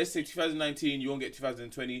 2018. Let's say 2019, you won't get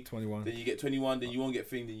 2020. 21. Then you get 21. Then you won't get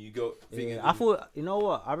thing. Then you go thing. Yeah, and I then- thought, you know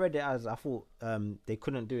what? I read it as I thought they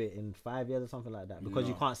couldn't do it in 5 years or something like that because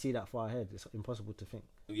you No. can't see that far ahead. It's impossible to think.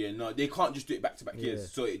 Yeah, no, they can't just do it back to back Yeah.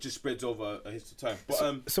 years. So it just spreads over a history of time.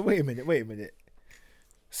 But So wait a minute.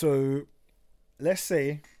 So let's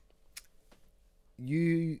say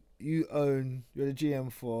you're the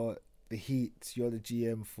GM for the Heat, you're the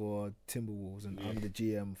GM for Timberwolves, and I'm the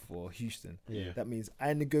GM for Houston. Yeah. That means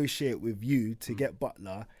I negotiate with you to get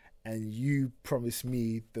Butler, and you promise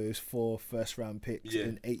me those 4 first-round picks Yeah.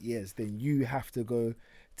 in 8 years. Then you have to go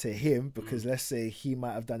to him because let's say he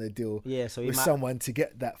might have done a deal Yeah, so he with might. someone to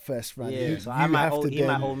get that first round. Yeah, You, so you I might have owe, to he might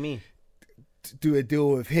then owe me. do a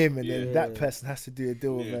deal with him, and Yeah. then that person has to do a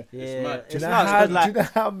deal with Yeah. her. Yeah, It's mad. Do you it's know nuts how? 'cause, Do like, you know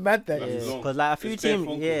how mad that Like, is? long. because like a few It's bare teams,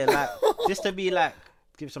 phone yeah, like just to be like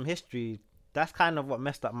give some history. That's kind of what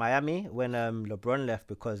messed up Miami when LeBron left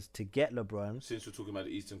because to get LeBron, since we're talking about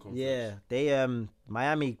the Eastern Conference, yeah, they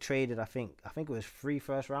Miami traded I think it was 3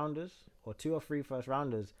 first rounders or 2 or 3 first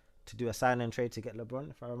rounders to do a sign and trade to get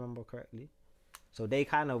LeBron if I remember correctly. So they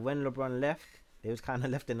kind of when LeBron left, they was kind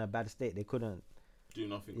of left in a bad state. They couldn't. do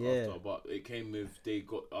nothing Yeah. after, but it came with they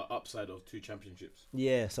got an upside of 2 championships.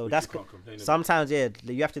 Yeah, so which that's you can't complain about. sometimes you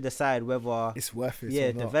have to decide whether It's worth it. yeah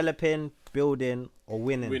or not. developing, building, or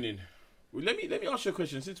winning. Winning. Well, let me ask you a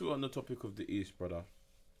question. Since we're on the topic of the East, brother,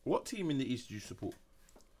 what team in the East do you support?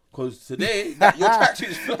 Because today your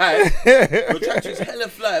tracksuit's fly, your tracksuit's hella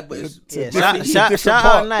fly, but it's Yeah, different- shout different out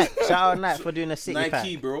part. Knight, shout out Knight for doing a city Nike,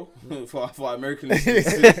 pack. bro. for our American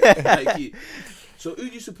listeners, Nike. So who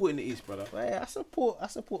do you support in the East, brother? Well, yeah, I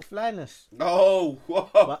support Flyness. Oh, whoa.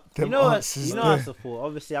 But you Them know what? answers You know I there. support.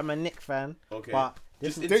 Obviously, I'm a Nick fan. Okay. But this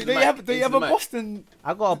Just is, into Don't the you have mic, a into the mic. Boston?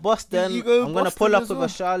 I got a Boston. You go I'm gonna Boston pull up as with well? a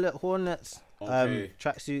Charlotte Hornets Okay.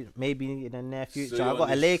 tracksuit maybe in the near future. you're I got on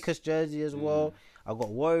a this- Lakers jersey as well. I got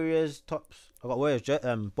Warriors tops. I got Warriors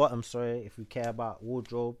bottoms. Sorry, if you care about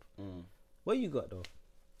wardrobe. Mm. What you got though?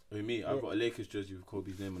 With me, I've got a Lakers jersey with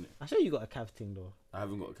Kobe's name on it. I sure you got a Cavs thing though. I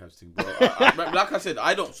haven't got a Cavs team, but like I said,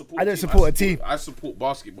 I don't support. I don't team. support a team. I support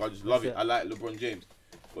basketball. I just love it. I like LeBron James.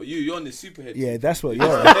 But you're on the superhead. Yeah, team. that's what. You're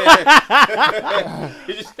Yeah,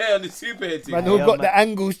 just there on the superhead team. man, who Yeah, got man. the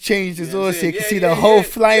angles changed as You know what well, I'm so you saying? can see the whole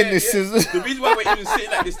flyness. The reason why we're even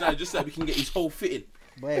sitting like this now is just so that we can get his whole fitting.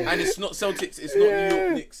 But And it's not Celtics, it's not New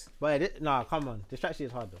York Knicks. nah, come on. This tracksuit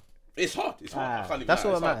is hard though. It's hard. It's hard. I can't even That's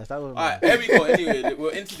lie, what it's hard. matters. That what Alright, matters. here we go. Anyway,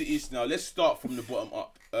 we're into the East now. Let's start from the bottom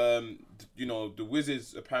up. You know, the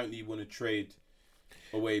Wizards apparently want to trade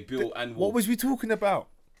away Bill and What Wolf. was we talking about?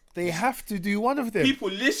 They have to do one of them. People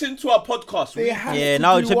listen to our podcast. They have Yeah, to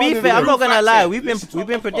no. do To one be of fair, I'm them. not gonna Facts lie. here. We've Listen to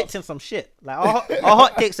been our podcast. predicting some shit. Like our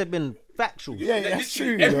hot takes have been factual. Yeah, Like, that's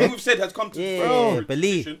literally, true, everything bro. we've said has come to Yeah,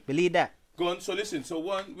 fruition. believe that. Go on. So listen. So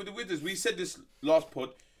one with the Wizards, we said this last pod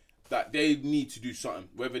that they need to do something.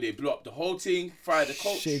 Whether they blow up the whole thing, fire the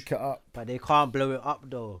coach, Shake it up. But they can't blow it up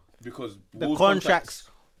though. because The Wall's contracts.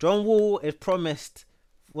 John Wall is promised.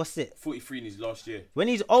 What's it? 43 in his last year. When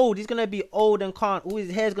he's old, he's gonna be old and can't. All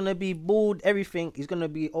his hair's gonna be bald. Everything. He's gonna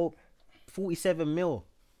be old. 47 mil.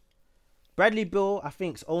 Bradley Beal, I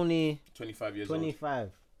think, is only 25 years old.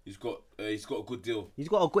 25. He's got a good deal. He's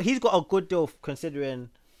got a good deal considering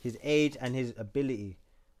his age and his ability.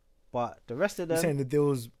 But the rest of You're them, saying the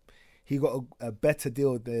deal's he got a better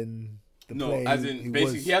deal than the No, player as he in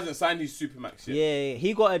basically was. he hasn't signed his supermax yet. yeah,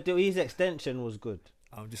 he got a deal. His extension was good,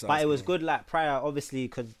 I'm just but it asking, was bro. good like prior, obviously,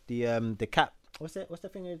 because the cap. What's the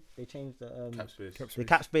thing they changed the Cap space. the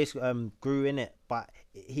cap space grew in it, but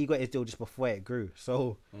he got his deal just before it grew.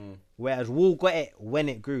 So whereas Wall got it when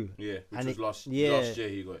it grew. Yeah, which And was it- last yeah. year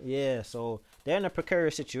he got it. Yeah, so they're in a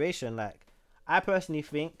precarious situation. Like, I personally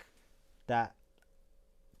think that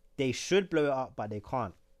they should blow it up, but they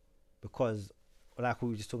can't because, like we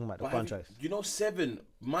were just talking about the But have contracts. you know, 7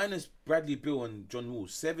 minus Bradley Beal and John Wall,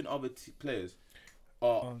 7 other players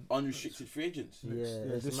are unrestricted free agents. Yeah,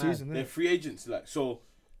 it's this mad. season, They're innit? free agents, like, so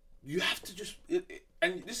you have to just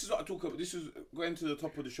and this is what I talk about. This is going to the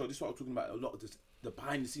top of the show. This is what I'm talking about. A lot of this, the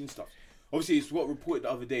behind the scenes stuff. Obviously, it's what reported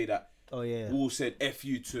the other day that Oh yeah, Wall said "f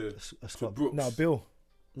you" to Scott. Brooks. No, Bill.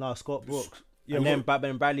 No, Scott Brooks. Yeah, and then, but-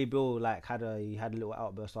 then Bradley Beal like had a little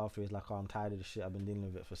outburst after. He's like, oh, I'm tired of the shit. I've been dealing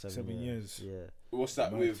with it for 7 years. years. Yeah, What's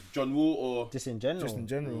that Mad. with John Wall or just in general. Just in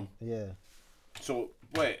general. Yeah, so?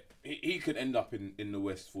 Wait, he could end up in the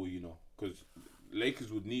West for because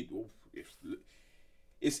Lakers would need.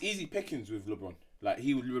 It's easy pickings with LeBron. Like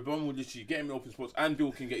LeBron would literally get him in open spots, and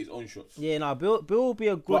Bill can get his own shots. yeah. No, Bill will be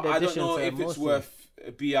a good But I don't addition know to if it's most of- worth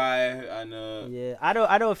a BI and Yeah,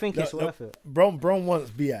 I don't think it's No, worth it. Bron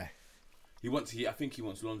wants BI. I think he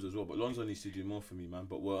wants Lonzo as well, but Lonzo needs to do more for me, man.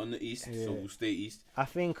 But we're on the East, Yeah. so we'll stay East. I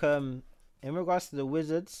think in regards to the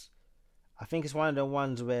Wizards, I think it's one of the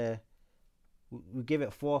ones where we give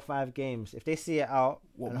it 4 or 5 games. If they see it out,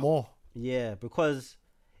 What and- more? Yeah, because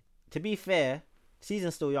to be fair,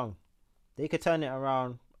 season's still young. They could turn it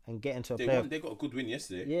around and get into a They playoff. won. They got a good win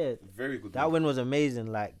yesterday. Yeah, Very good. that win was amazing.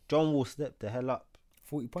 Like John Wall slipped the hell up.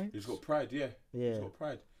 40 points? He's got pride. Yeah. He's Yeah, got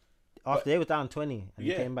pride. after they were down 20 and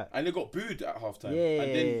Yeah. he came back. And they got booed at halftime. Yeah.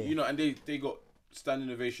 And then and they got standing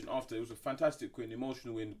ovation after. It was a fantastic win,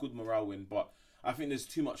 emotional win, good morale win. But I think there's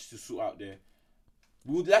too much to sort out there.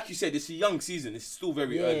 Well, like you said, it's a young season. It's still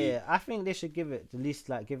very early. Yeah, I think they should give it at least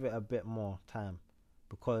give it a bit more time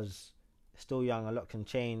because it's still young. A lot can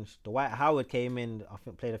change. Dwight Howard came in, I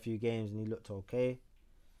think, played a few games and he looked okay.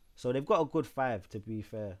 So they've got a good 5 to be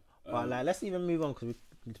fair. But let's even move on because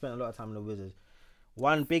we spent a lot of time on the Wizards.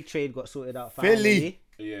 One big trade got sorted out finally. Philly.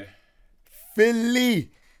 Yeah.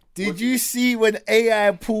 Philly. Did you see when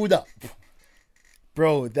AI pulled up?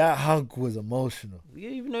 Bro, that hug was emotional. You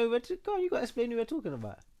don't even know where to go. You got to explain who we're talking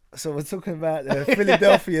about. So we're talking about the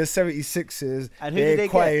Philadelphia 76ers. And who did they get?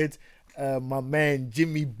 acquired my man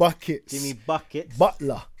Jimmy Buckets. Jimmy Buckets.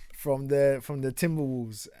 Butler from the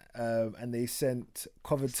Timberwolves, and they sent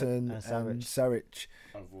Covington and Saric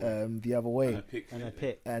the other way, And a pick. and a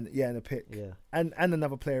pick. and a pick, Yeah. and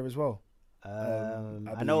another player as well.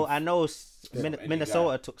 I know. Any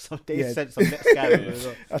Minnesota guy. took some. They Yeah. sent some next guy over as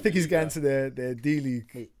well. I think he's going to their D Yeah.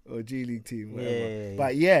 League or G League team, whatever. Yeah.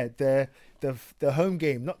 But yeah, the home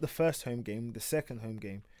game, not the first home game, the second home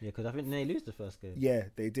game. Yeah, because I think they lose the first game. Yeah,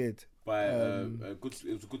 they did. By a good.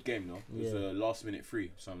 It was a good game, though. It was Yeah. a last minute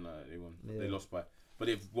free. Something like that they won. Yeah. They lost by. But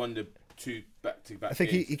they've won the 2 back-to-back. I think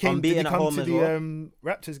games. he came. Did Unbeaten he at come home to as the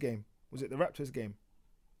well. Raptors game? Was it the Raptors game?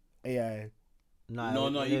 AI. No,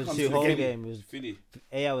 it you was come two to the home game. game. It was Philly.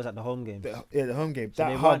 AI was at the home game. The home game. So That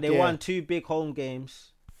they hug, won. They yeah. won 2 big home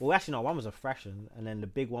games. Well, actually, no. One was a fraction, and then the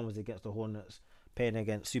big one was against the Hornets, playing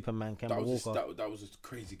against Superman Kemba That was Walker. that was a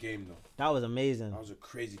crazy game, though. That was amazing. That was a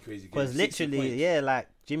crazy game. Because 60 literally, points. yeah, like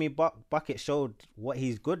Jimmy Bucket showed what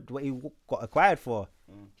he's good, what he got acquired for.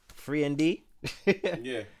 3-and-D.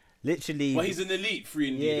 Yeah. Literally. But he's an elite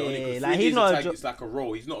 3-and-D, though. Yeah, Because like, 3-and-D he's is not a tag, jo- it's like a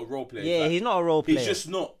role. He's not a role player. yeah, It's like, he's not a role player. he's just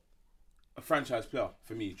not a franchise player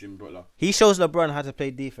for me, Jimmy Butler. He shows LeBron how to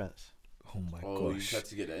play defense. Oh my Oh, you gosh. tried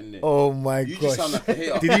to get that in there. Oh my You gosh. just sound like a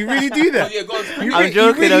hater. Did he really do Oh, that? yeah, go on. You I'm re-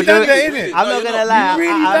 joking, You really I'm done that, joking. innit? I'm No, not you're gonna not. lie. You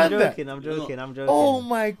really I'm done that? joking. I'm You're joking. not. I'm joking. Oh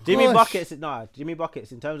my gosh. Jimmy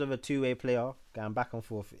Buckets, in terms of a 2-way player, going back and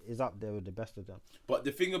forth, is up there with the best of them. But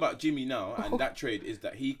the thing about Jimmy now and that trade is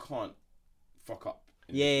that he can't fuck up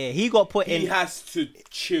Yeah, he got put He in. has to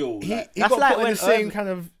chill. He like. got That's like put in when, the same kind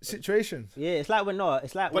of situation. Yeah, it's like when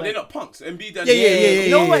it's like But when, they're not punks. Embiid and Yeah. You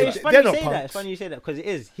know what? It's funny They're you not say that. punks. It's funny you say that because it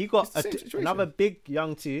is. He got It's the same situation. another big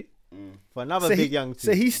young two for another So, big young two.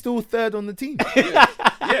 so he's still third on the team.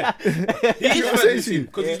 Yeah, he is what I'm better than saying to you? him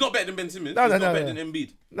because he's not better than Ben Simmons. No, he's no, not no, better no. than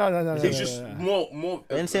Embiid. No. He's just more.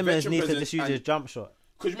 Ben Simmons needs to just use his jump shot.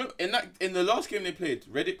 Because remember in the last game they played,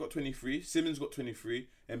 Redick got 23, Simmons got 23,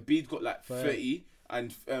 Embiid got like 30,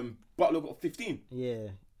 and Butler got 15. Yeah.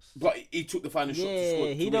 But he took the final shot to score.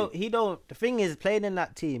 Yeah, he don't. The thing is, playing in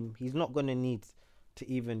that team, he's not gonna need to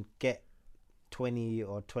even get 20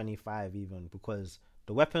 or 25 even because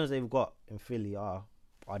the weapons they've got in Philly are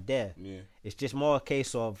there. Yeah. It's just more a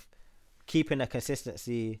case of keeping a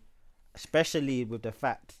consistency, especially with the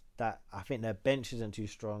fact that I think their bench isn't too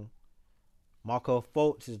strong. Marco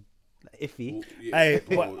Fultz is iffy. Well, yeah. Hey,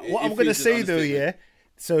 Well, what I'm if gonna he's an say though, understatement. yeah.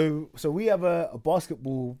 So we have a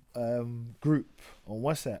basketball group on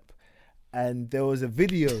WhatsApp, and there was a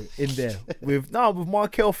video in there with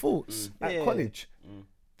Markel Fultz at Yeah. college.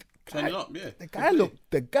 Turning up, yeah.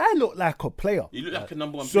 The guy looked like a player. You look like a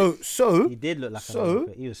number one So pick. He did look like So-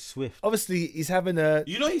 he was swift. obviously he's having a.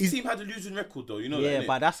 You know his team had a losing record though. You know Yeah, that,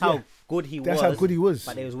 but innit? that's how Yeah. good he was. That's how good he was.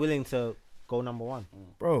 But they was willing to go number one.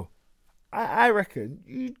 Bro, I reckon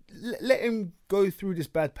you let him go through this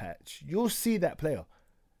bad patch. You'll see that player.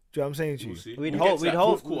 Do you know what I'm saying to you? We'll see. We'd We'll hope- get to we'd that hope-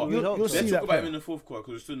 fourth quarter. we'd hope You'll so. see Let's that talk about him player. in the fourth quarter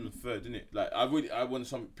because we're still in the third, isn't it? Like I want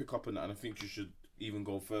some pick up on that, and I think you should even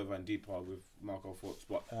go further and deeper with Marco Fultz.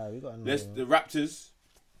 But We got the Raptors,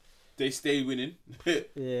 they stay winning.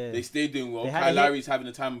 Yeah. They stay doing well. They had Kyle a Lowry's having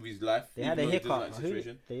the time of his life. They had even a though he doesn't hiccup. like the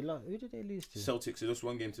situation. Who did they lose to? Celtics. They lost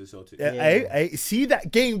one game to the Celtics. Yeah, Yeah. Hey, see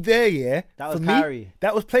that game there, yeah. That was for Kyrie. me,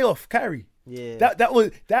 that was playoff Kyrie. Yeah. That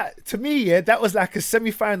was to me, yeah. That was like a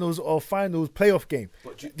semi-finals or finals playoff game.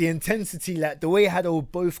 But you- The intensity, like the way how they were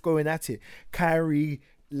both going at it, Kyrie,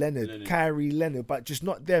 Leonard, but just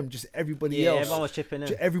not them, just everybody else. Everyone was chipping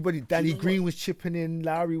in. Everybody, Danny know Green was chipping in,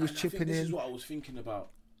 Lowry was And I think chipping this is in. what I was thinking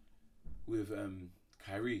about with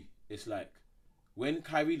Kyrie. It's like when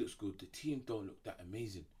Kyrie looks good, the team don't look that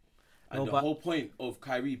amazing. And No, the but- whole point of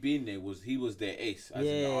Kyrie being there was he was their ace. As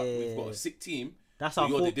in, Yeah. we've got a sick team. That's but our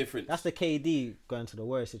you're fault. the difference. That's the KD going to the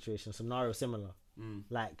Warriors situation. Scenario similar. Mm.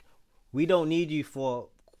 Like, we don't need you for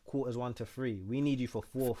quarters 1 to 3. We need you for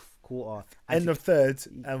fourth quarter. End of third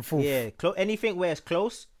and fourth. Yeah, anything where it's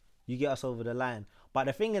close, you get us over the line. But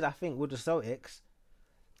the thing is, I think with the Celtics,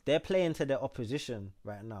 they're playing to their opposition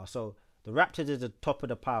right now. So the Raptors is the top of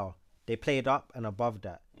the pile. They played up and above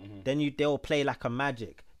that. Mm-hmm. Then they'll play like a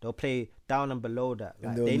Magic. They'll play down and below that.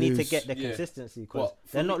 Like, they'll they need to lose. get the Yeah. consistency because Well,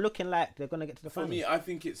 for they're me- not looking like they're gonna get to the For finals. me, I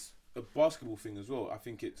think it's a basketball thing as well. I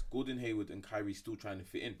think it's Gordon Hayward and Kyrie still trying to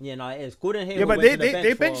fit in. Yeah, no, it is. Gordon Hayward Yeah, but went to the they bench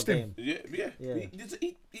for a benched him. game. Yeah. Yeah.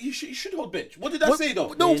 He should hold bench. What did I say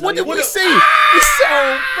though? No, Yeah, what no, did we you- say? We said,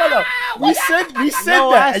 oh, brother, we said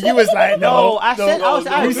No, that, I and said- you was like, no, I said,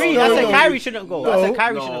 I agree. I said no. Kyrie shouldn't go. I said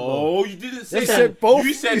Kyrie shouldn't go. No, you didn't say Listen, that. both-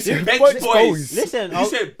 You said you said bench bench boys. boys. Listen, You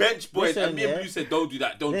said bench boys, listen, and me and yeah. Blue said, "Don't do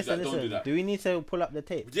that. Don't do that. Don't do that." Do we need to pull up the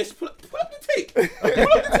tape? Just pull up the tape. Pull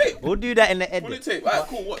up the tape. We'll do that in the Pull the edit. tape. Alright,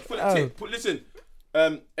 cool. Watch. Pull the tape. Listen.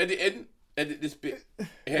 Edit this bit.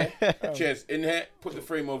 Here. Cheers. In here. Put the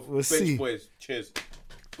frame of We'll bench see. boys. Cheers.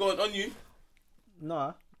 Go on you.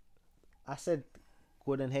 No, I said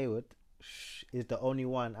Gordon Hayward is the only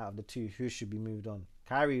one out of the two who should be moved on.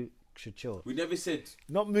 Kyrie should chill. We never said.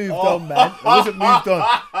 Not moved on, man. It wasn't moved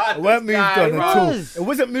on. It weren't moved on at all. was. It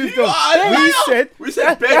wasn't moved You on. are- We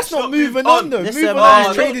said bench, that's not moving moved on though. Listen, Moving man,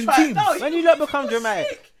 on is trading don't try- teams. no, When you lot become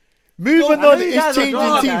dramatic, Moving I know on you is guys are changing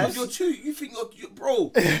drama, teams. guys. You're too. You think you're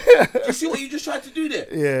bro? You see what you just tried to do there?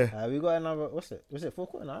 Yeah. we got another. What's it? Was it 4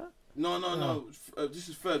 quarter now? No. This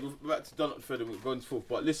is third. We're about to done up third and we're going to fourth.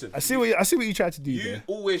 But listen, I see what you tried to do you there.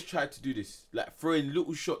 always try to do this, like throwing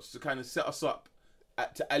little shots to kind of set us up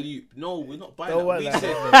to alley-oop. No, we're not buying Don't want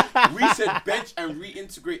that. We said bench and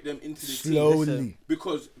reintegrate them into the team Slowly.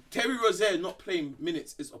 because Terry Rozier not playing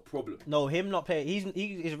minutes is a problem. No, him not playing.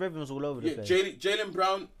 His rhythm's all over the Yeah, place. Jalen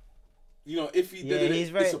Brown, you know, if he Yeah, did he's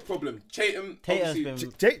it, very- it's a problem. Tatum's obviously, been- it's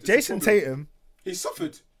a Jason problem. Tatum. He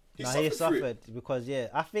suffered. He He suffered. through it. suffered because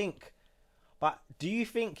I think. But do you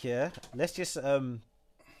think let's just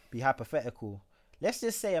be hypothetical. Let's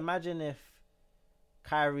just say, imagine if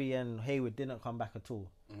Kyrie and Hayward didn't come back at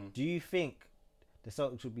all. Do you think the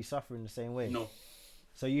Celtics would be suffering the same way? No.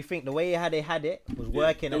 So you think the way they had it was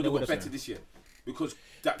working They and they would would have have got better this year because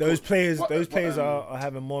that Those coach- players but, are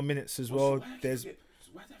having more minutes as well. Why There's did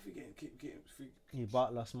I forget?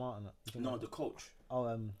 Butler smart on it. No, the coach. I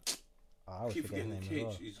always Keep forget forgetting his the name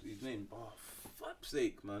as cage. well. His name. Oh, for fuck's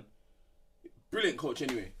sake, man. Brilliant coach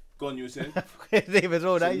anyway. Go on, you were saying? David's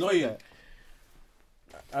all that. It's annoying.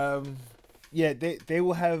 Yeah, they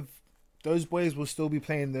will have, those boys will still be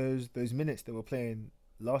playing those minutes they were playing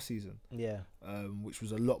last season. Yeah. Which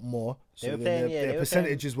was a lot more. They So were then playing- their they were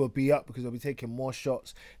percentages will be up because they'll be taking more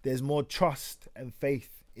shots. There's more trust and faith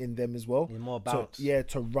in them as well. Yeah, more To, bounce.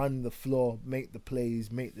 to run the floor, make the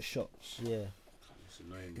plays, make the shots. Yeah. It's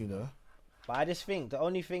annoying. You know. But I just think the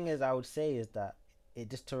only thing is I would say is that it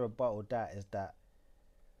just to rebuttal that is that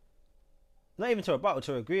not even to rebuttal,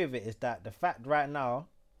 to agree with it, is that the fact right now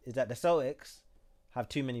is that the Celtics have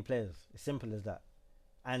too many players. It's simple as that.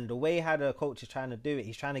 And the way how the coach is trying to do it,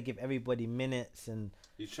 he's trying to give everybody minutes and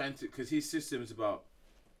He's trying to, because his system is about,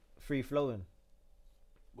 free flowing.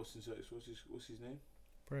 what's his name?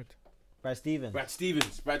 Brad Stevens.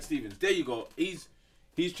 Brad Stevens. There you go. He's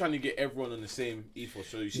trying to get everyone on the same ethos.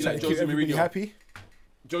 So you see, He's like trying to keep Jose everybody Mourinho. happy.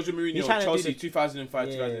 Jose He's Mourinho, trying to do Chelsea, the- 2005,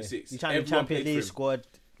 Yeah. 2006. He's trying to Everyone Champions played for League him. squad,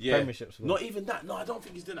 Yeah. premierships. Not even that. No, I don't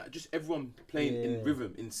think he's done that. Just everyone playing Yeah. in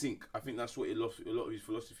rhythm, in sync. I think that's what a lot of his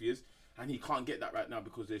philosophy is. And he can't get that right now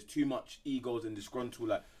because there's too much egos and disgruntled.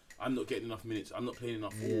 Like, I'm not getting enough minutes. I'm not playing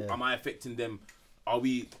enough. Ooh, Yeah. am I affecting them? Are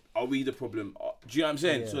we the problem? Do you know what I'm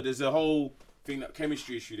saying? Yeah. So there's a whole thing, that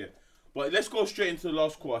chemistry issue there. But let's go straight into the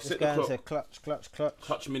last call. I Let's set go the clock. into clutch.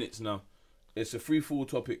 Clutch minutes now. It's a free-fall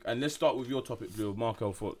topic. And let's start with your topic, Blue.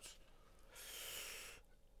 Markel thoughts.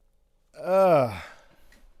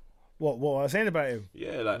 What I was saying about him?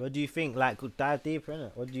 Yeah, like, What do you think? Like, dive deeper in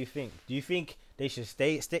it. What do you think? Do you think they should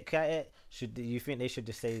stick at it? Do you think they should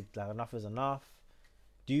just say like enough is enough?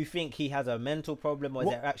 Do you think he has a mental problem or is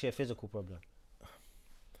What- it actually a physical problem?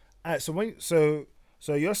 Alright, so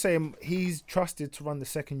you're saying he's trusted to run the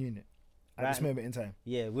second unit at this Right. moment in time?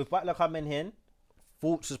 Yeah, with Butler coming in,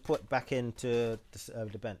 Fultz was put back into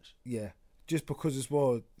the bench. Yeah, just because as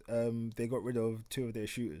well, they got rid of two of their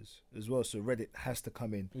shooters as well. So Reddit has to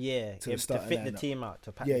come in. Yeah, To to start fit the lineup. team out,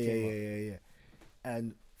 to pack Yeah, the team out. yeah.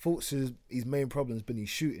 And Fultz, his main problem has been his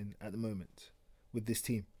shooting at the moment with this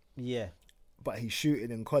team. Yeah, But he's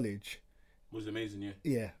shooting in college. was amazing, yeah.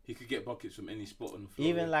 Yeah, He could get buckets from any spot on the floor.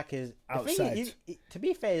 even yeah. like his the thing Outside. is, to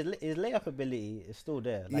be fair, his layup ability is still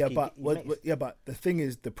there. Like yeah, he but makes- but the thing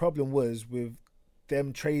is, the problem was with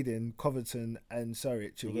them trading Covington and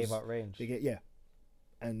Saric. he gave up range.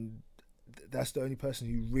 And that's the only person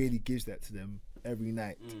who really gives that to them every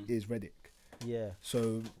night is Reddick. Yeah,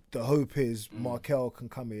 So the hope is Markel can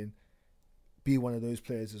come in, be one of those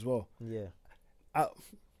players as well. yeah,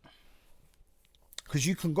 Because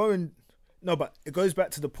you can go and no, but it goes back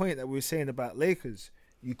to the point that we were saying about Lakers.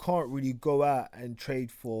 You can't really go out and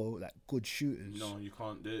trade for like good shooters. No, you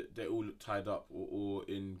can't. They all look tied up or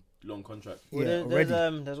in long contracts. Well, Yeah,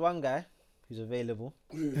 there's one guy who's available.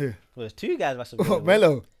 Who? Well, there's two guys that's What, available.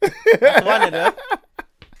 Melo? That's one of them.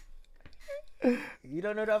 You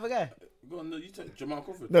don't know the other guy? Go on, no, you take Jamal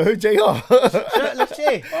Crawford. No, JR. Shirtless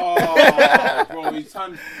J. Oh, bro, he's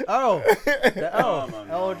time. Oh, man, oh,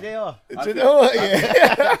 no. they are. Do you know what?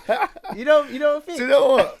 Yeah. You don't think? Do you know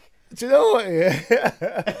what? Do you know what?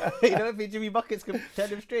 Yeah. You don't think Jimmy Buckets can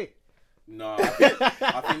turn them straight? No, I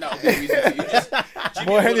think that would be the reason. You just Jimmy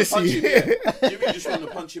More wanna Hennessy. punch him, yeah. Jimmy just want to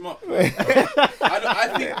punch him up.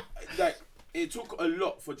 I think like it took a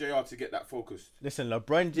lot for JR to get that focused. Listen,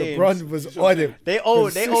 LeBron James. LeBron was on him. They owe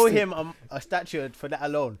Consistent. him a statue for that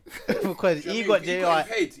alone because Do you he know got what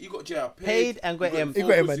I mean? JR. He got JR paid and got him- He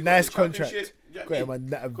got him a focused, nice the contract. championship. Do you know Got what I him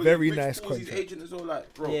mean? a 'Cause very Rich nice Paul's his contract. agent as well,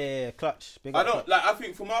 like, bro. Yeah, clutch. Big I up don't Clutch. like. I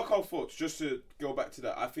think for Markel Fultz, just to go back to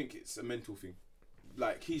that, I think it's a mental thing.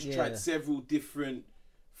 Like he's Yeah. tried several different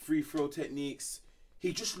free throw techniques.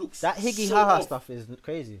 He just looks That Higgy so Haha off. stuff is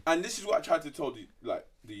crazy. And this is what I tried to tell the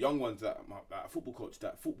young ones that a football coach,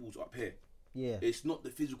 that football's up here. Yeah. It's not the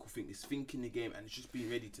physical thing. It's thinking the game and it's just being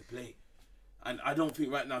ready to play. And I don't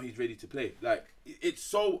think right now he's ready to play. Like it's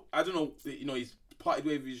so I don't know. You know, he's parted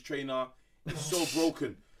with his trainer. He's so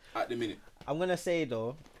broken at the minute. I'm gonna say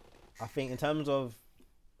though, I think in terms of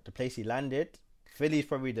the place he landed, Philly's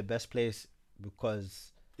probably the best place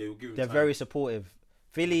because Yeah, we'll give him they're time. very supportive.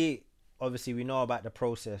 Philly, obviously, we know about the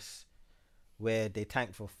process where they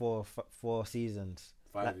tanked for four seasons,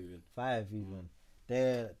 Five even. 5 even.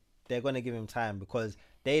 They're gonna give him time because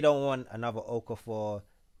they don't want another Okafor,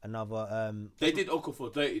 another They did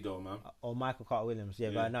Okafor dirty though, man. or Michael Carter Williams. Yeah,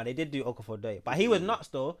 Yeah. but no, they did do Okafor dirty, but he was nuts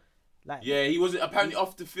though. Like Yeah, he wasn't apparently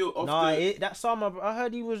off the field. that summer, I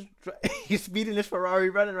heard he was he's speeding this Ferrari,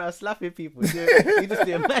 running around slapping people. He just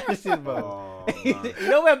did madness, bro. You man.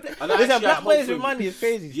 know when And I there's a actually black had players hope for with him. money is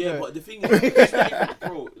crazy. Yeah, still. but the thing is, it's not even,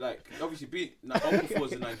 bro, like, obviously, Okafor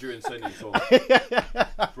is a Nigerian surname, so,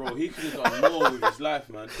 bro, he could have done more with his life,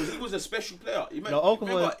 man. Because he was a special player. No, Okafor-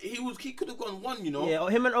 Remember, he could have gone one, you know, Yeah,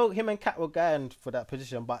 him and Cat were going for that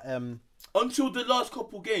position, but until the last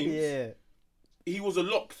couple games. yeah, He was a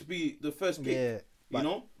lock to be the first pick. yeah, You but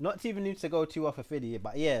know? not to even need to go too off of Philly,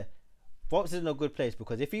 but yeah, Fox is in a good place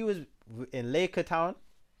because if he was in Laker Town,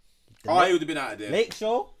 He would have been out of there. Lake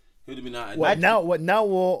Show, He would have been out of What there. now?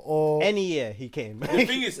 Or any year he came. The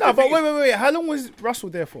thing is, no? the But thing is- wait. How long was Russell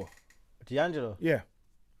there for? D'Angelo, Yeah.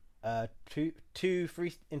 two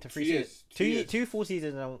free into 3 2 years, seasons, 2 years. two full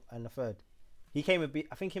seasons and a third. He came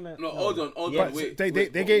I think him. No, hold on, Yeah, wait.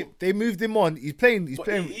 They moved him on. He's playing. He's But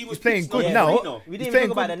playing. he He's was playing picked good up now. free now. We He's didn't even playing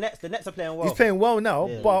talk about good. the Nets. The Nets are playing well. He's playing well now.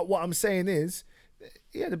 Yeah. But what I'm saying is,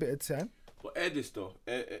 he had a bit of time. But air this though.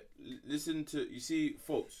 Listen to, you see,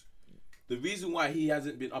 folks. The reason why he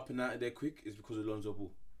hasn't been up and out of there quick is because of Lonzo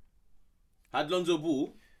Ball. Had Lonzo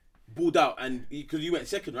Ball balled out, and because you went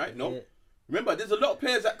second, right? No. Yeah. Remember, there's a lot of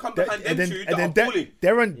players that come behind them two that are and then balling.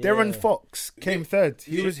 Darren Yeah. Fox came third.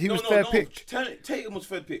 He was third pick. Tatum was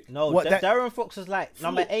third pick. No, What, that- Darren Fox was like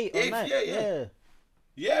number 8 or Eighth, 9. yeah.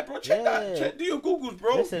 Yeah, bro, check that. Yeah. Do your Googles,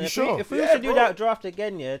 bro. Listen, You if sure? we Yeah, was to do bro. that draft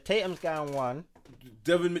again, yeah, Tatum's going 1.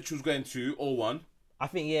 Devin Mitchell's going 2 or 1. I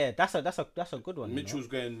think that's a good one. Mitchell's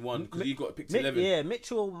going 1 because Mi- he got picked 11. Yeah,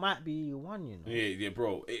 Mitchell might be 1. You know, Yeah,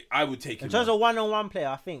 bro. I would take him. in terms man. of one-on-one player,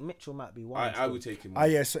 I think Mitchell might be 1. I would take him. Ah,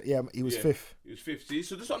 yeah, he was Yeah. fifth. He was 5th. See,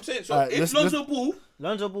 so that's what I'm saying. So Alright, if let's- Lonzo Ball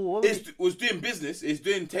Lonzo Ball, what was was doing business, is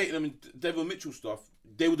doing Tatum and Devin Mitchell stuff,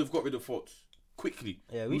 they would have got rid of Fultz quickly.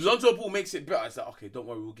 Yeah, If Lonzo Ball makes it better. It's like, okay, don't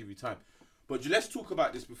worry, we'll give you time. But let's talk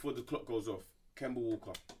about this before the clock goes off. Kemba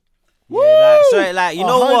Walker. you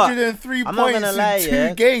know what? 103 I'm not points gonna lie, in 2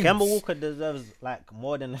 yeah. games. Kemba Walker deserves like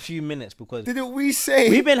more than a few minutes because Didn't we say?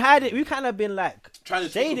 we've been hiding. We've kind of been like Trying to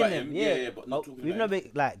talk shading about him. him. Yeah, Yeah, but not talking we've about not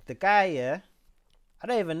been like the guy. Yeah, I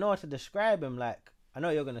don't even know how to describe him. Like I know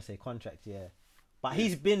you're gonna say contract, yeah, but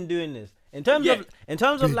he's been doing this in terms Yeah. of Big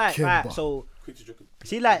like Kemba. right. So Quick to joke.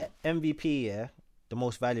 see, like MVP, yeah, the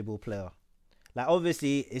most valuable player. Like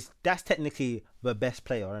obviously, that's technically the best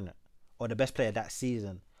player, isn't it? Or the best player that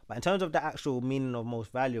season. But in terms of the actual meaning of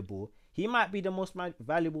most valuable, he might be the most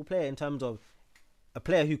valuable player in terms of a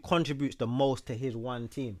player who contributes the most to his one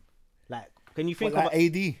team. Like, can you think Like of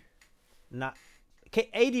AD.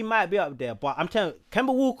 AD might be up there, but I'm telling you,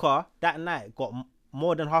 Kemba Walker that night got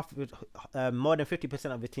more than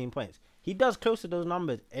 50% of his team points. He does close to those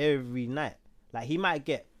numbers every night. Like he might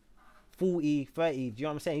get 40, 30. Do you know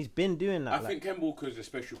what I'm saying? He's been doing that. I think Kemba Walker is a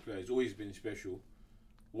special player. He's always been special.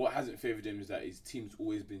 What hasn't favoured him is that his team's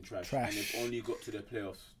always been trash. And they've only got to the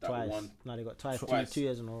playoffs that twice. won. No, they got twice. Twice. 2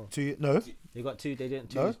 years in a row. No, They got 2. They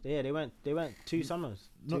didn't. 2. No? Yeah, they went 2 summers.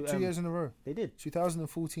 not 2 years in a row. They did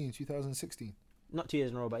 2014, 2016. not 2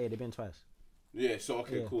 years in a row, but yeah, they've been twice. Yeah, so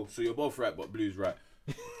okay, Yeah. cool. So you're both right, but Blue's right.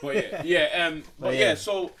 But but yeah.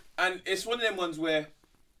 so and it's one of them ones where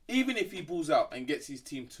even if he balls out and gets his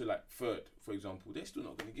team to like third, for example, they're still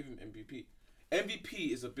not going to give him MVP.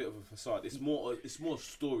 MVP is a bit of a facade. It's more a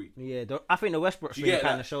story. Yeah, I think the Westbrook You thing get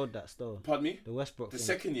kind that? of showed that still. Pardon me? The Westbrook The thing.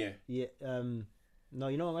 second year. Yeah. No,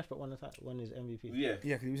 you know when Westbrook won his MVP. Yeah. Yeah,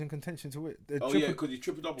 because he was in contention to win. The Oh triple, yeah, because he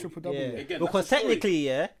triple double. triple double. Yeah, Yeah. Again, because that's a story. technically,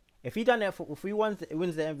 yeah, if he done that, if he wins the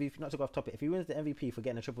MVP, not to go off topic, if he wins the MVP for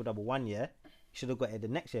getting a triple double 1 year, he should have got it the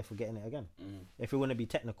next year for getting it again. If we want to be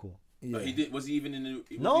technical. No, he did. Was he even in the?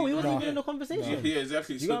 No, he not wasn't in in there? the conversation. Yeah,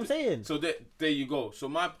 exactly. You know what I'm saying? So there you go. So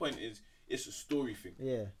my point is, it's a story thing. Yeah.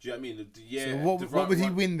 Do you know what I mean? So what would he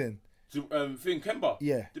win then? Thing Kemba.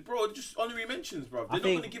 Yeah. Bro, just honorary mentions, bro. They're I not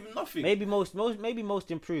think going to give him nothing. Maybe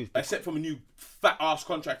most improved. Except from a new fat ass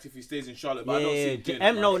contract if he stays in Charlotte. But I don't see him doing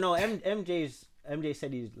that, man. MJ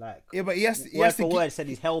said he's like Yeah, but he has to. word for word said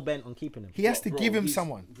he's hell bent on keeping him. He has to Bro, give him he's-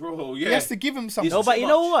 someone. Bro, yeah. He has to give him someone. No, but too you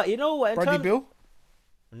know much. what? You know what? In Bradley terms- Bill.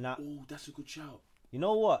 Nah, Oh, that's a good shout. you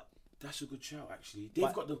know what? That's a good shout, actually. They've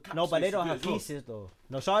But- got the cap no, but space they to don't do have as well. pieces though.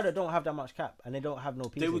 No, Charlotte don't have that much cap, and they don't have no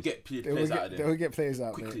pieces. They would get They will players out get, of they there will get players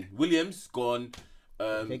out quickly. there. Williams gone.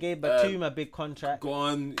 They gave Batum a big contract.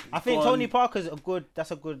 Gone. I think gone. Tony Parker's a good. That's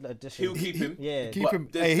a good addition. He'll keep him. Yeah. Keep But him.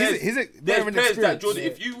 there's Hey, players- he's a There's veteran players that experience. Jordan.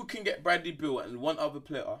 If you can get Bradley Bill and one other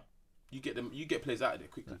player, you get them. You get players out of there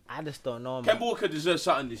quickly. I just don't know, man. Kemba Walker deserves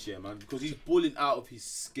something this year, man, because he's balling out of his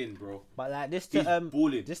skin, bro. But like this He's to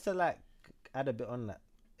balling. just to like add a bit on that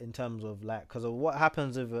in terms of like because of what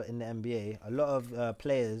happens with in the NBA, a lot of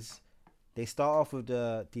players they start off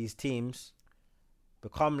with these teams,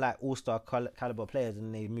 become like all-star caliber players,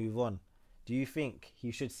 and they move on. Do you think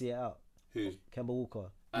he should see it out, Who? Kemba Walker?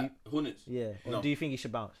 Hornets. Yeah. Or No. do you think he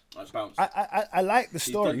should bounce? Bounce. I like the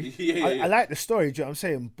story. done- yeah, yeah. I like the story. Do you know what I'm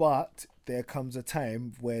saying? But there comes a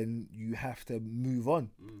time when you have to move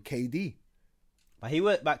on. KD. But KD's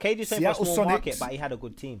playing for a Seattle small Sonics- market, but he had a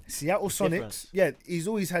good team. Seattle It's Sonics. different. Yeah, he's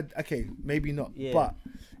always had. Okay, maybe not. Yeah. But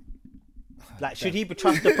Like, should he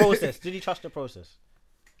trust the process? Did he trust the process?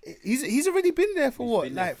 he's already been there for He's what,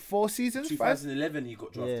 been there like 4 seasons, 5. 2011 he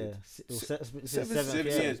got Yeah. drafted. Seven 7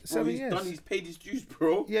 years. years. Bro, 7 he's years. done. He's paid his dues,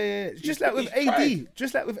 bro. Yeah. Just He's- like with he's AD, tried.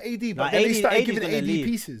 just like with AD. But Nah, then they AD started 's giving gonna AD leave.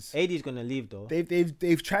 pieces. AD's gonna leave though.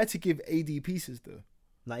 They've tried to give AD pieces though.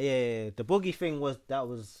 Like, yeah. The boogie thing was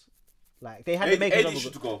like they had to AD, make AD another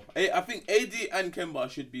should go. I think AD and Kemba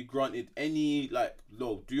should be granted any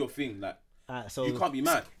do your thing. Like So you can't be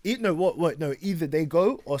mad. No, what? No, either they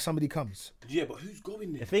go or somebody comes. Yeah, but who's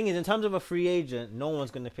going the there? thing is, in terms of a free agent, no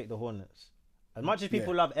one's gonna pick the Hornets. As much as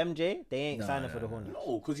people love MJ, they ain't signing for the Hornets.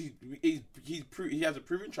 No, because he has a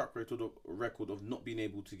proven track record of not being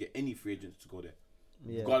able to get any free agents to go there,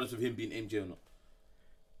 Yeah. regardless of him being MJ or not.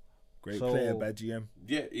 Great So- player, bad GM.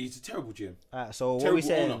 Yeah, he's a terrible GM. So what Terrible we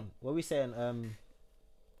saying? owner. What we saying?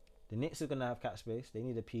 The Knicks are gonna have cap space. They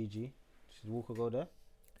need a PG. Should Walker go there?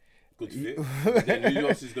 Good fit. Then who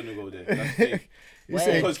else is gonna go there? That's the thing. You Wait.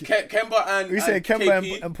 say Because Kemba and we say and Kemba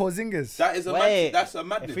KP, and Porzingis. that is a Wait, that's a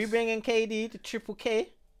madness. If we bring in KD, the triple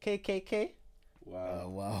KKK. Oh Wow.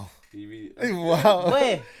 wow! He really, Wow!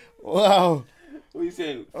 Where? Wow! What are you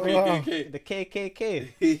saying? wow. KKK. The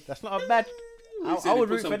KKK. That's not a bad. You said I they would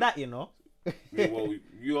put root some- for that, you know. Yeah, well,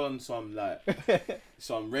 you're on some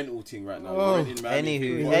some rental thing right now. Oh. You're renting Miami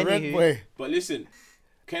Anywho, thing. Red Anywho. boy. But listen,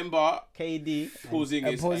 Kemba, KD. Porzingis,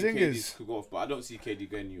 and Porzingis. KD could go off, but I don't see KD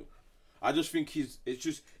going to you. I just think he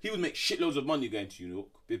would make shitloads of money going to New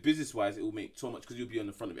York. Business wise, it will make so much because he'll be on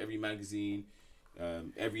the front of every magazine,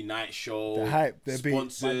 every night show, The hype, there'll be-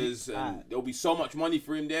 sponsors, and there'll be so much money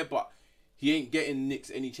for him there. But he ain't getting Knicks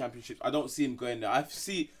any championships. I don't see him going there.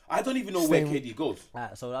 I don't even know where Same. KD goes.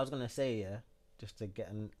 Alright, so I was gonna say, yeah, just to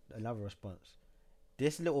get another response.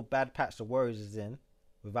 This little bad patch the Warriors is in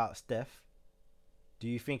without Steph. Do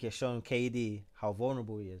you think it's shown KD how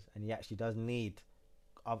vulnerable he is, and he actually does need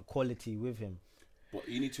quality with him? But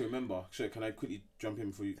you need to remember. So can I quickly jump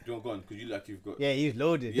in for you? Don't go on because you like you've got. Yeah, he's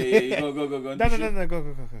loaded. Yeah. Go. No, go.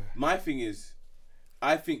 My thing is,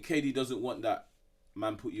 I think KD doesn't want that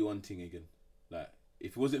man put you on thing again. Like,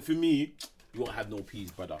 if it wasn't for me, you won't have no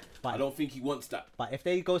peace, brother. But- I don't think he wants that. But if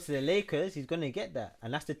they go to the Lakers, he's gonna get that,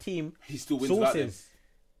 and that's the team. He still wins without them. Sources.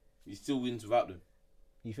 He still wins without them.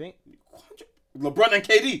 You think? LeBron and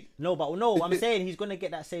KD. No, but no, I'm saying he's gonna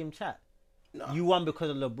get that same chat. Nah. You won because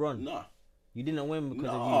of LeBron. Nah. You didn't win because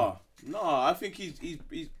Nah. Nah. I think he's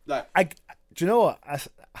like. Do you know what?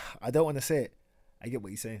 I don't want to say it. I get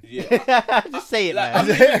what you're saying. Yeah. of you. Just say it, Like,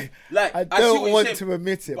 man. Like I see don't what you're want saying, to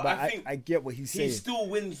admit it, but but I think I get what he's he saying. still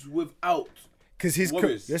wins without. Because his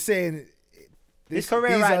Warriors. you're saying His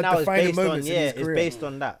career these right are now is defining based on moments in his it's career. based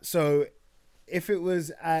on that. So if it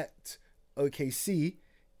was at OKC,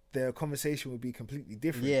 the conversation would be completely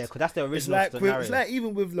different. Yeah, because that's the it's original like scenario. it's like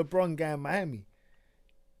even with LeBron going Miami,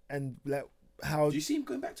 and like how Do you see him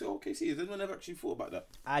going back to OKC? Has anyone ever actually thought about that?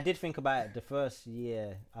 I did think about it the first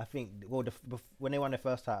year. I think, when they won the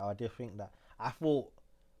first title, I did think that. I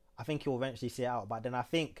think he'll eventually see it out. But then I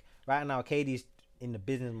think right now, KD's in the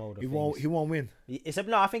business mode of he things. won't win.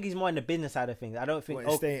 No, I think he's more in the business side of things. I don't think.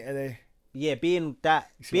 What, stay in LA. Yeah, being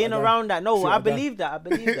see what I done? around that. See No, what I I done? believe that. I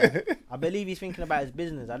believe that. I believe he's thinking about his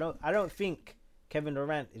business. I don't think Kevin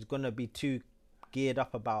Durant is gonna be too geared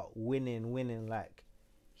up about winning. Like,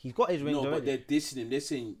 he's got his rings No, but already. they're dissing him. They're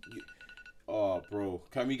saying, "Oh, bro,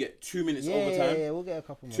 can we get 2 minutes Yeah, overtime? yeah, we'll get a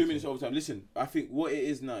couple more. 2 minutes overtime." Listen, I think what it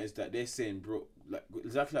is now is that they're saying, bro, like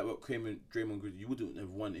exactly like what Draymond Green, you wouldn't have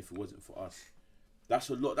won if it wasn't for us. That's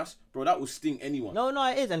a lot. That would sting anyone. No,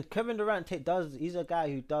 it is. And Kevin Durant he's a guy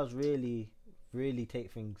who does really, really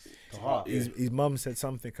take things to heart. Yeah. His mum said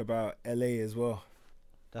something about LA as well.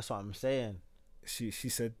 That's what I'm saying. She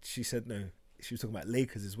said no. She was talking about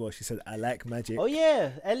Lakers as well. She said I like Magic. Oh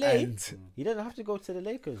yeah, LA. And He doesn't have to go to the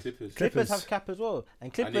Lakers. Clippers. Clippers have cap as well, and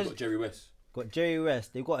And Clippers they got Jerry West. got Jerry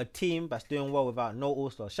West. They've got a team that's doing well without no All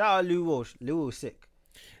Star. Shout out Lou Will. Lou Will's sick.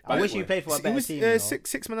 I By wish the he way, played for a he better was team. You know?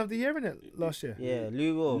 six man of the year in it last year. Yeah,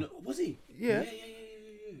 Lou Will. No, was he? Yeah.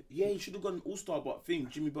 Yeah, he should have gone All Star, but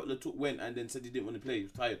Jimmy Butler went and then said he didn't want to play. He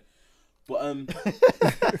was tired. But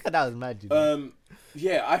That was mad. You know?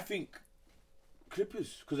 yeah, I think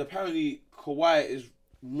Clippers because apparently Kawhi is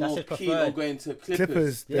more That's his keen on preferred. going to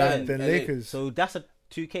Clippers Yeah. than LA. Lakers. So that's a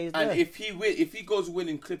 2K's And there. if he goes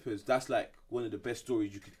winning Clippers, that's like one of the best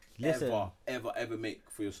stories you could Listen. ever make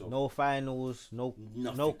for yourself. No finals, no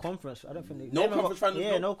Nothing. conference. I don't think they No never conference finals,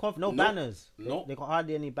 Yeah, no. no banners. No. They got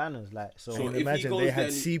hardly any banners. Like so. So And if he imagine goes they there had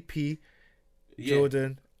and- CP, Yeah,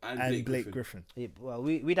 Jordan, and and Blake Blake Griffin. Griffin. Well,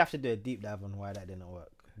 we'd have to do a deep dive on why that didn't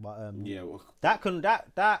work. But Yeah, well,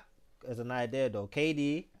 that is an idea though.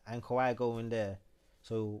 KD and Kawhi going there,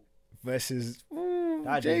 so Versus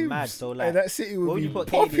that'd be James. mad. So Hey, like, that City what would would be you put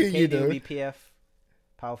popping, KD? you KD know. will be PF,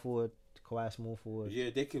 power forward. Kawhi small forward. yeah,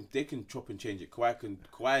 they can chop and change it.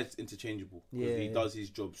 Kawhi is interchangeable because Yeah, he yeah. does his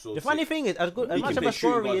job so. The funny sick. thing is, as good as He much can of play a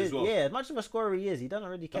scorer shooting he guard is, as well. yeah, as much of a scorer he is, he doesn't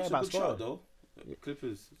really care That's a about good shout scoring. though.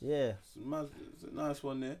 Clippers. Yeah, It's a nice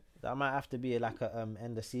one there. that might have to be like a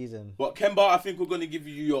end of season. But Kemba, I think we're gonna give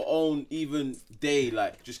you your own even day,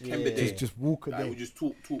 like just Kemba Yeah. day. Just walk a Like, we day. just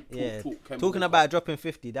talk. Yeah, Kemba talking walk about up. dropping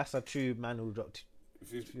 50, that's a true man who dropped.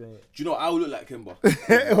 50. Yeah. Do you know I will look like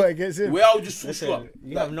Kemba? What against him? Where I would just switch Listen, you up.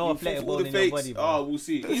 you have no you athletic for all bone the in your fakes. body, bro. Oh, we'll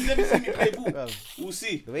see. He's never seen me play ball. Bro, We'll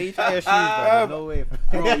see. the way you tie your shoes, bro, no way.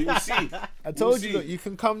 Bro, you'll see. I told We'll you, see. look, you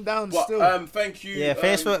can come down But still. thank you. Yeah,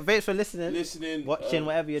 thanks for listening. listening, watching,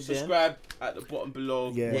 whatever you're doing. Subscribe at the bottom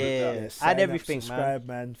below. Yeah, All of Yeah. that. sign add up, everything, man. subscribe,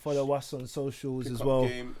 man. Follow us on socials Pick as up well.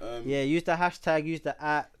 game. Yeah, use the hashtag, use the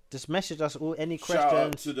 @. Just message us all any Shout out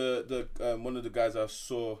questions. to the one of the guys I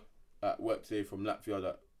saw at work today from Latvia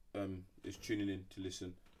that is tuning in to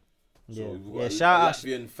listen. So Yeah, we've got yeah. a Shout out,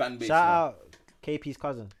 Latvian fan base. shout now. out, KP's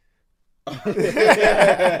cousin.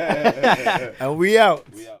 And we out.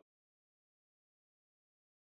 We out.